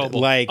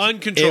uncontrollable. Died. Like,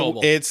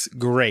 uncontrollable. It's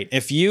great.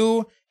 If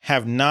you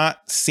have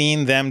not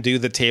seen them do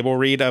the table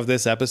read of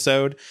this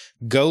episode,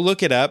 go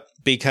look it up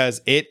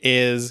because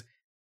it's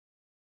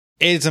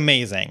it's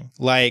amazing.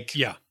 Like,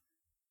 Yeah.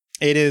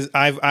 it is.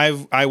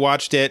 I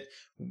watched it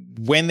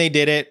when they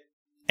did it,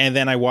 and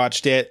then I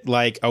watched it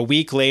like a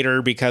week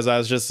later because I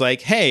was just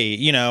like, hey,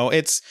 you know,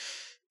 it's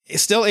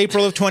still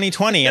April of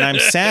 2020 and I'm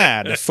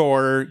sad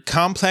for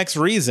complex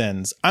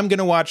reasons. I'm going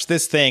to watch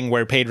this thing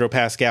where Pedro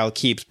Pascal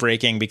keeps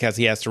breaking because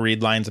he has to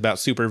read lines about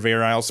super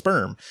virile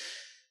sperm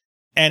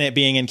and it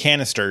being in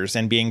canisters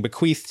and being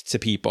bequeathed to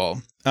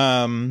people.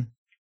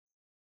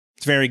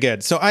 It's very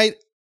good. So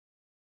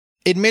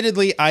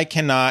admittedly, I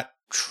cannot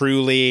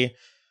truly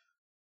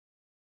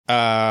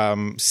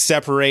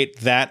separate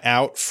that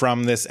out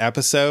from this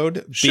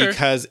episode, Sure.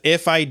 because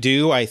if I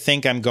do, I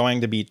think I'm going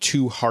to be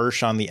too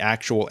harsh on the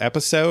actual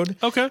episode.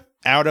 Okay.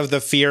 Out of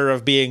the fear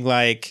of being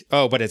like,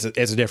 oh, but it's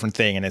a different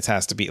thing and it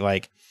has to be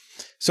like,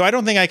 so I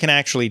don't think I can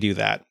actually do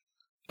that.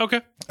 Okay.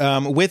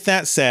 With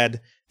that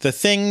said, the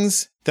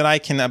things that I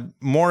can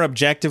more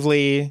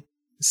objectively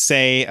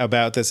say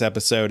about this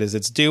episode is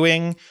it's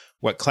doing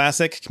what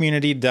classic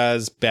Community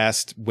does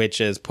best, which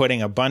is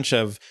putting a bunch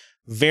of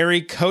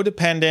very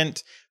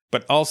codependent,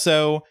 but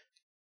also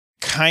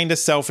kind of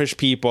selfish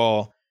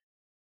people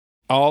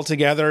all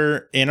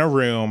together in a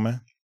room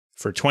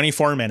for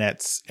 24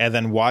 minutes and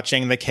then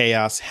watching the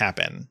chaos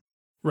happen.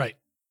 Right.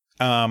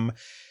 And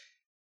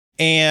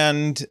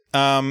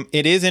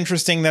it is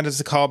interesting that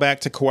it's a callback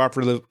to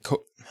cooperative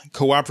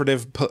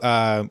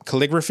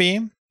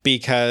calligraphy,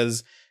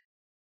 because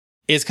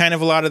it's kind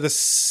of a lot of the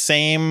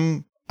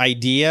same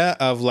idea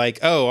of like,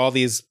 oh, all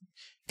these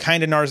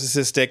kind of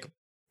narcissistic,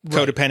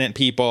 codependent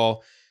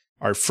people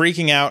are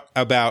freaking out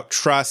about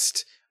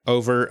trust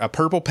over a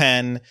purple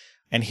pen.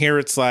 And here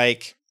it's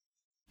like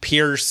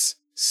Pierce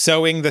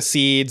sowing the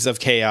seeds of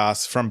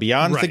chaos from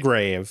beyond the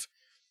grave.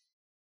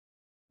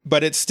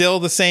 But it's still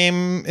the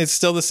same. It's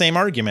still the same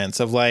arguments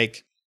of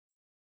like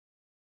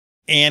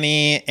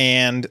Annie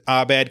and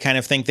Abed kind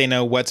of think they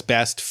know what's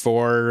best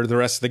for the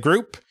rest of the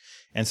group.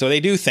 And so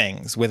they do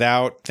things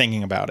without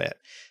thinking about it.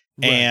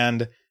 Right.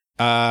 And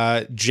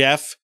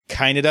Jeff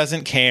kind of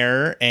doesn't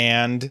care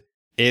and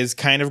is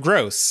kind of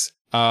gross.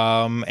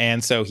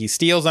 And so he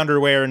steals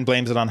underwear and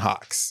blames it on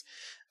Hawks.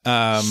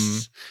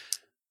 And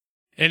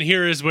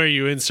here is where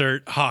you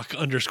insert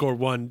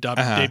Hawk_1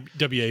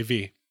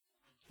 WAV.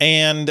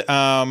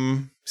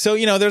 And so,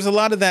 you know, there's a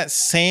lot of that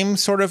same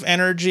sort of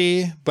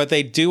energy, but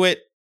they do it,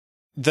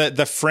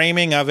 the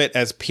framing of it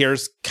as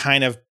Pierce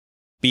kind of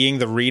being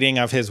the reading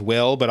of his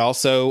will, but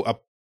also a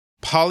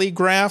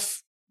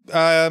polygraph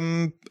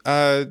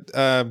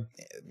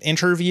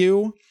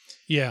interview.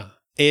 Yeah.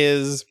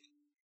 Is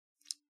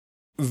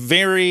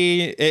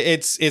very,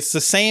 it's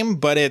the same,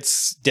 but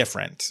it's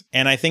different.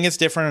 And I think it's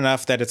different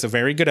enough that it's a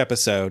very good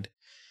episode.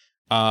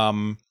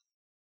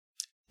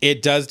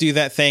 It does do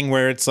that thing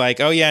where it's like,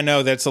 oh yeah,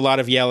 no, that's a lot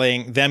of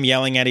them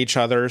yelling at each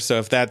other. So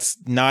if that's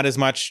not as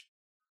much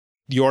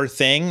your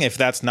thing, if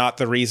that's not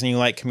the reason you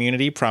like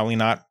Community, probably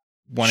not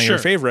one of your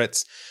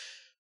favorites.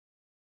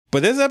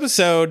 But this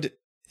episode,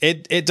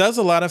 it does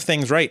a lot of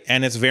things right,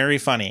 and it's very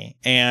funny.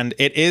 And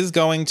it is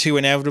going to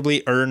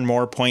inevitably earn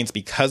more points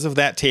because of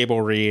that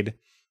table read,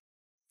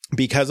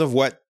 because of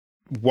what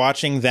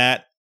watching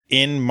that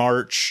in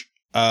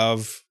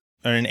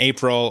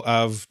April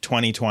of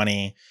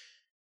 2020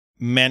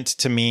 meant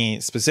to me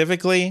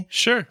specifically.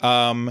 Sure.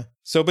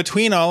 So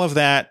between all of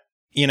that,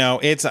 you know,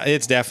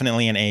 it's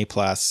definitely an A+.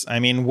 I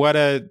mean, what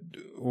a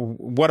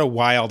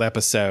wild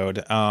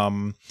episode.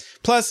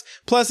 Plus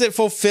it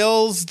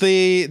fulfills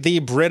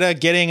the Britta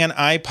getting an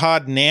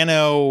iPod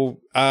Nano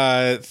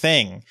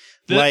thing.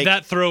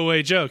 That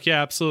throwaway joke.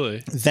 Yeah,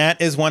 absolutely.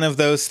 That is one of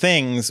those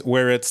things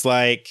where it's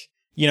like,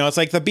 you know, it's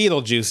like the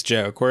Beetlejuice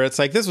joke where it's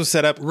like, this was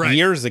set up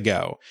years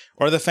ago.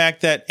 Or the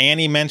fact that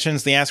Annie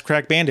mentions the Ass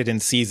Crack Bandit in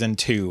season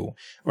 2.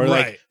 Or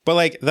but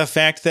the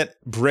fact that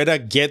Britta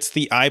gets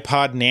the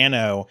iPod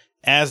Nano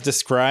as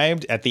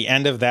described at the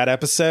end of that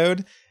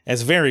episode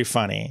is very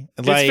funny.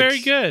 It's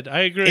very good.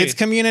 I agree. It's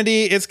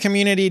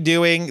community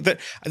doing that.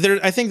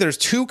 I think there's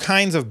two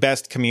kinds of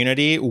best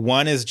Community.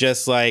 One is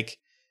just like,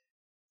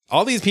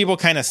 all these people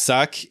kind of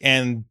suck,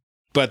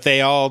 but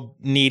they all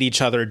need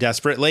each other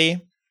desperately.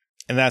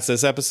 And that's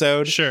this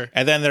episode. Sure.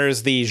 And then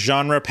there's the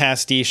genre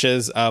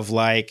pastiches of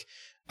like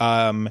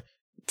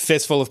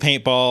Fistful of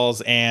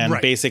Paintballs and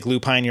Basic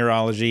Lupine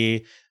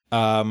Urology,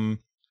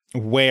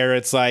 where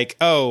it's like,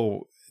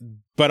 oh,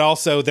 but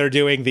also they're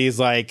doing these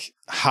like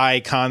high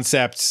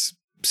concept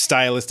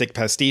stylistic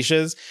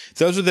pastiches.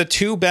 Those are the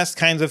two best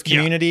kinds of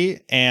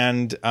Community.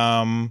 And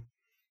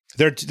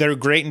they're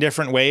great in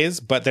different ways,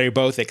 but they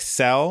both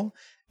excel.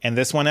 And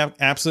this one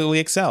absolutely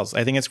excels.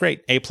 I think it's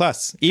great. A+,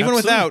 even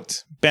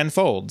without Ben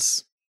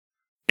Folds.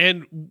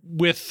 And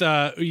with,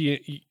 sometimes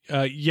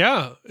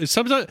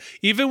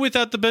even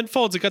without the Ben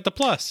Folds, it got the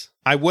plus.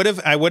 I would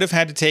have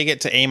had to take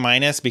it to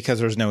A- because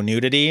there's no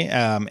nudity,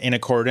 in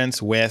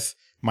accordance with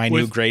my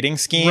new grading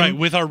scheme. Right,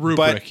 with our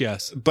rubric,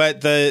 yes.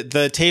 But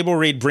the table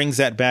read brings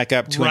that back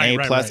up to an A+.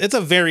 Right. It's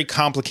a very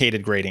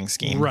complicated grading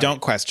scheme. Right.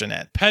 Don't question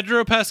it.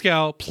 Pedro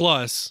Pascal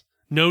plus,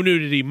 no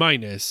nudity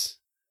minus,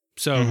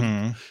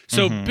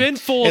 So Ben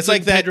Folds It's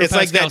like and that. Pedro It's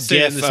like Pascal that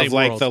stay in gif the same of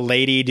like world. the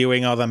lady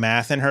doing all the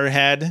math in her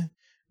head.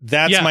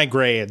 That's Yeah. my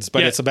grades,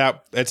 but Yeah.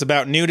 it's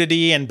about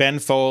nudity and Ben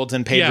Folds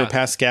and Pedro Yeah.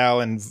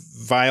 Pascal and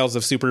vials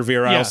of super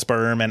virile Yeah.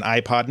 sperm and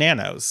iPod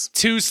Nanos.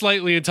 Two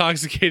slightly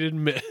intoxicated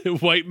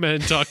white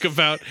men talk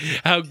about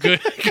how good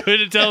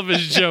a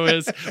television show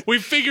is.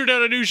 We've figured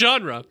out a new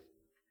genre.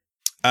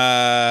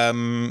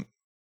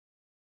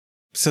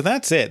 So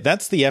that's it.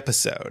 That's the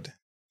episode.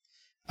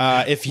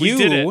 If We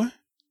did you it.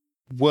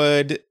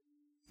 would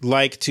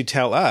like to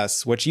tell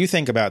us what you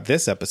think about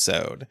this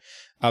episode,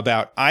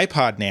 about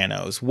iPod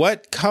Nanos,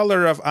 what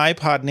color of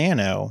iPod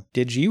Nano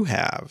did you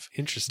have?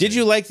 Interesting. Did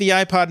you like the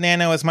iPod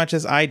Nano as much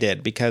as I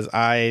did? Because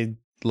I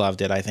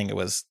loved it. I think it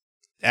was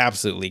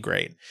absolutely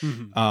great.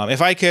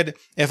 If I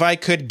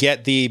could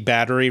get the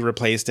battery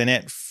replaced in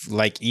it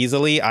like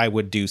easily, I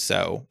would do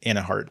so in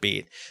a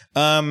heartbeat.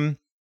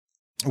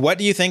 What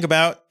do you think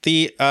about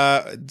the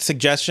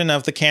suggestion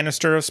of the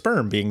canister of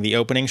sperm being the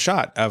opening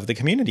shot of the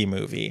Community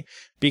movie?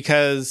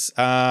 Because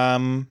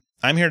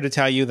I'm here to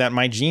tell you that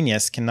my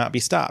genius cannot be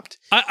stopped.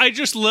 I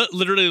just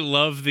literally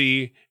love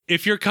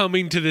if you're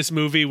coming to this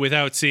movie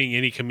without seeing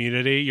any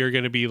Community, you're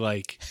going to be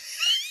like,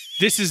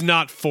 this is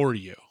not for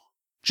you.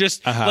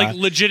 Just like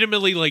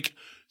legitimately like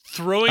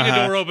throwing a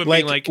door open,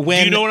 being like, do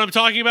you know what I'm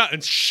talking about?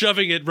 And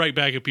shoving it right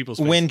back at people's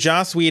faces. When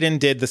Joss Whedon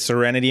did the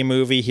Serenity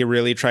movie, he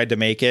really tried to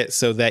make it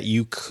so that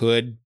you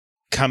could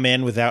come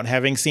in without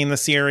having seen the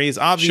series.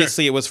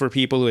 Obviously, It was for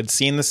people who had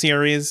seen the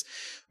series,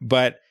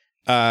 but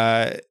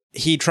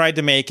he tried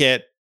to make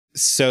it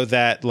so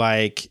that,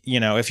 like, you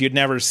know, if you'd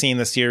never seen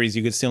the series,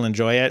 you could still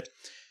enjoy it.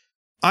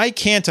 I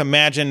can't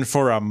imagine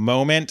for a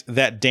moment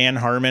that Dan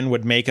Harmon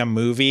would make a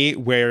movie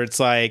where it's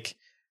like,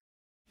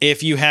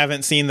 if you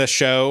haven't seen the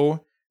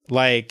show,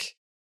 like,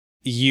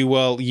 you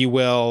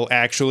will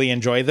actually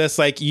enjoy this.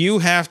 Like, you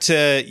have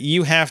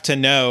to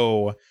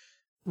know,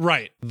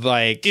 right?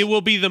 Like, it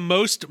will be the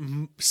most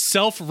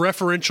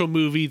self-referential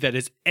movie that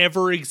has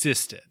ever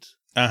existed.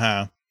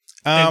 And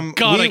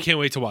I can't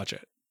wait to watch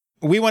it.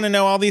 We want to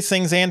know all these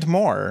things and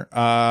more.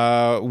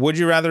 Would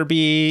you rather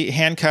be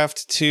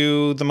handcuffed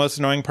to the most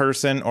annoying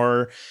person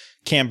or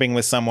camping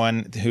with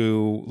someone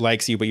who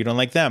likes you but you don't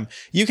like them?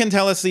 You can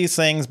tell us these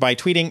things by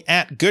tweeting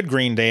at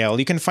GoodGreendale.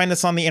 You can find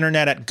us on the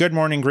internet at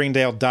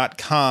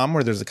goodmorninggreendale.com,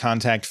 where there's a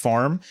contact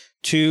form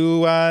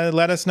to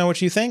let us know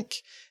what you think.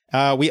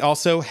 We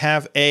also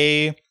have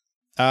a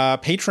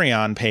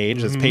Patreon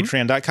page. It's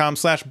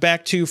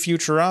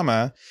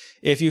patreon.com/backtoffuturama.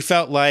 If you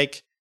felt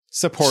like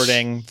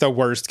supporting the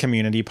worst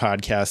community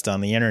podcast on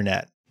the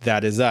internet,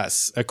 that is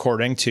us,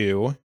 according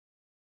to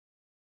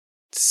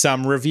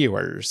some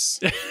reviewers.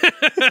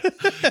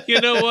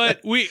 You know what?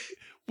 We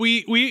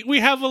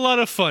have a lot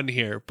of fun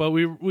here, but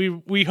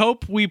we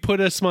hope we put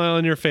a smile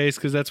on your face,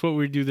 because that's what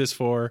we do this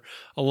for,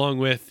 along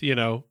with, you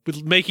know,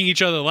 with making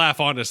each other laugh,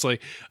 honestly.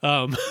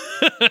 But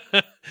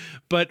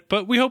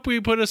we hope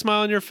we put a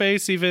smile on your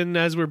face even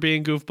as we're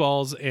being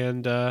goofballs,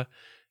 and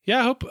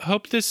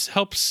hope this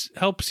helps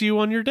you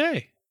on your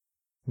day.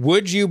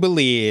 Would you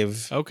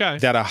believe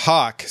that a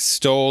hawk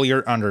stole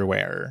your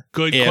underwear?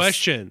 Good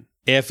question.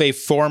 If a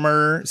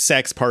former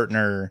sex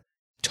partner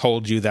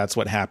told you that's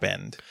what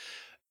happened.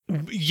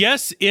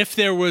 Yes, if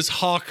there was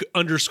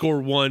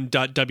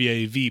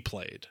hawk_1.wav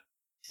played.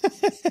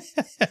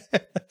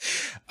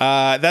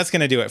 That's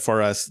going to do it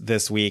for us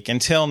this week.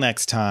 Until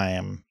next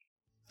time,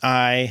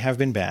 I have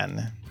been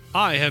Ben.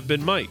 I have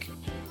been Mike.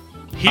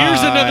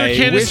 Here's another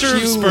canister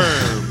of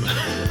sperm.